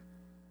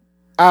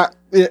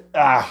 We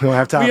don't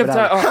have time We for have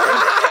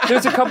that.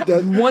 there's a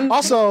couple. One.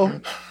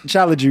 Also,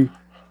 challenge you.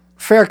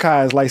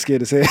 Farrakhan is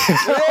light-skinned as hell.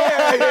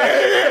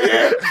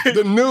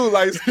 The new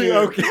light skin.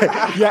 Okay.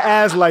 Your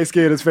ass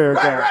light-skinned as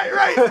Farrakhan.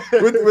 Right.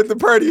 with the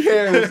pretty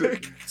hair.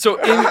 So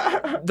in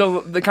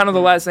the kind of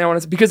the last thing I want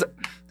to say, because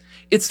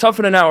it's tough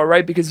in an hour,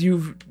 right? Because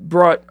you've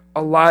brought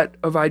a lot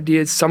of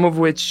ideas, some of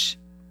which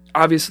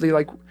obviously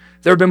like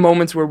there have been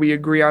moments where we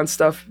agree on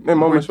stuff. And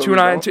moments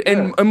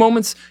where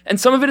moments, and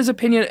some of it is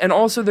opinion, and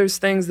also there's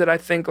things that I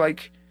think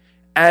like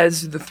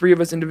as the three of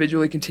us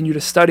individually continue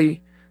to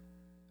study,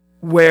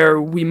 where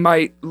we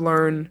might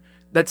learn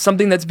that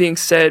something that's being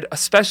said,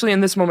 especially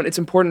in this moment, it's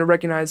important to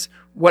recognize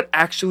what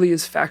actually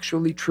is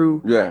factually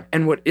true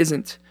and what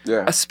isn't.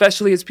 Yeah.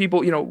 Especially as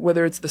people,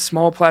 whether it's the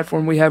small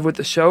platform we have with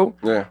the show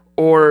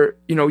or,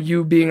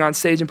 you being on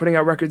stage and putting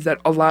out records that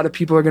a lot of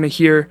people are going to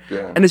hear.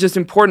 Yeah. And it's just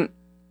important,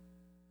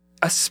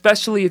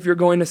 especially if you're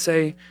going to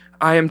say,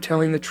 I am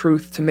telling the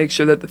truth, to make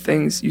sure that the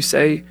things you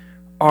say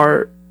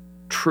are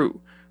true.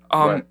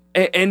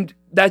 And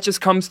that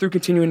just comes through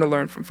continuing to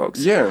learn from folks.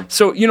 Yeah.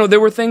 So,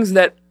 there were things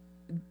that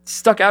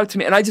stuck out to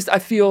me, and I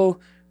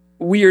feel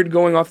weird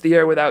going off the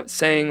air without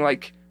saying,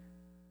 like,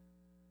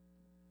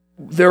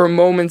 there are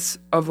moments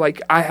of,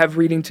 like, I have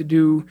reading to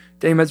do,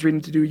 Dame has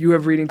reading to do, you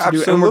have reading to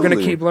do, and we're going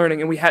to keep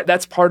learning. And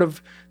that's part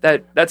of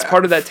that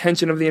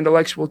tension of the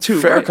intellectual too.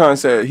 Farrakhan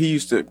said he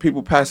used to,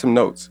 people pass him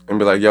notes and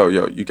be like, yo,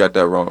 you got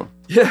that wrong.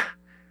 Yeah.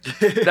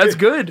 That's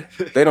good.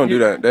 They don't do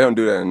that. They don't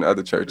do that in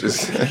other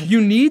churches.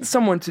 You need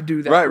someone to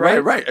do that.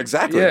 Right.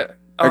 Exactly. Yeah.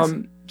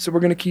 So we're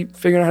going to keep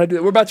figuring out how to do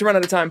that. We're about to run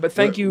out of time, but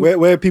thank you.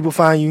 Where people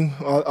find you?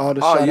 All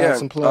the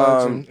shout-outs and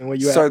plugs and where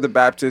you at? Sir the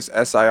Baptist,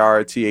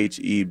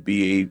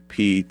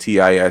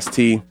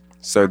 SirThebaptist.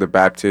 Sir the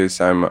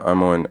Baptist. I'm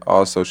on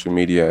all social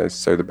media as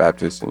Sir the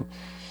Baptist. And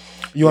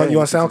you on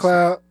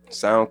SoundCloud?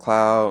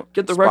 SoundCloud.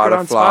 Get the record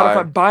on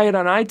Spotify. Buy it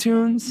on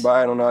iTunes.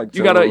 Buy it on iTunes.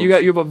 You have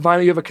a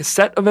vinyl. You have a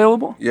cassette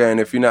available. Yeah,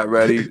 and if you're not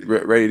ready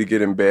to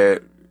get in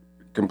bed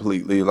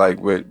completely, like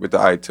with the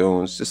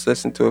iTunes, just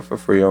listen to it for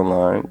free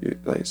online.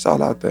 It's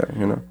all out there,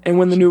 And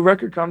when the new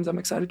record comes, I'm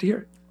excited to hear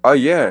it. Oh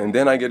yeah, and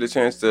then I get a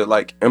chance to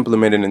like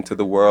implement it into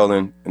the world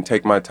and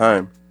take my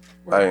time.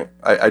 Right.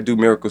 I do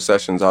miracle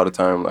sessions all the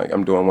time. Like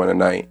I'm doing one a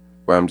night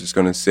where I'm just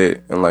gonna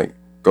sit and like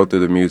go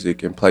through the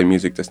music and play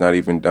music that's not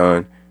even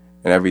done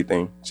and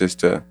everything, just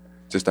to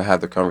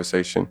have the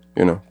conversation,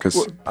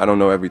 because I don't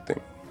know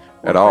everything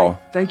at all.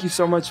 Thank you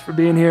so much for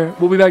being here.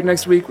 We'll be back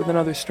next week with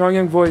another strong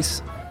young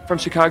voice from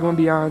Chicago and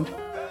beyond.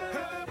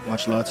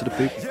 Much love to the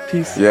people.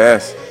 Peace.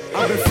 Yes.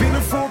 I've been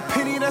feeling for a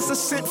penny, that's a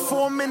sit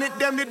for a minute,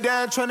 damn it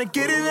down, trying to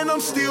get it and I'm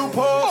still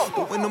poor.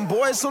 But when them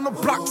boys on the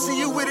block see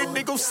you with it,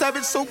 they go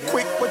savage so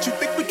quick. What you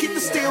think we keep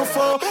the steel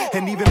for?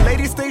 And even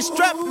ladies stay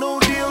strapped, no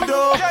deal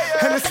though.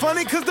 And it's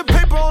funny cause the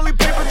paper only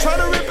paper, try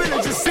to rip it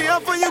and just see how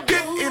far you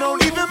get. It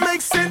don't even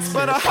make sense,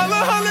 but I holla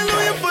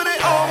hallelujah for the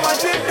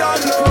almighty dollar.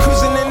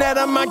 Cruising in that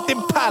almighty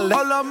pilot.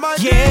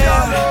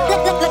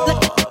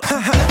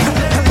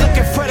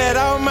 For that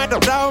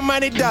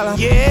almighty dollar,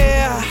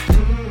 yeah.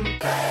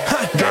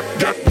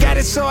 Got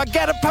it, so I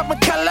gotta pop my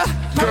collar.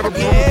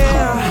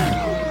 Yeah.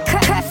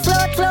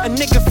 A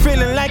nigga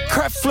feeling like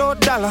craft floor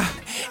dollar.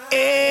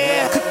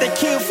 Yeah. Could they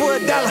kill for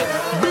 $1?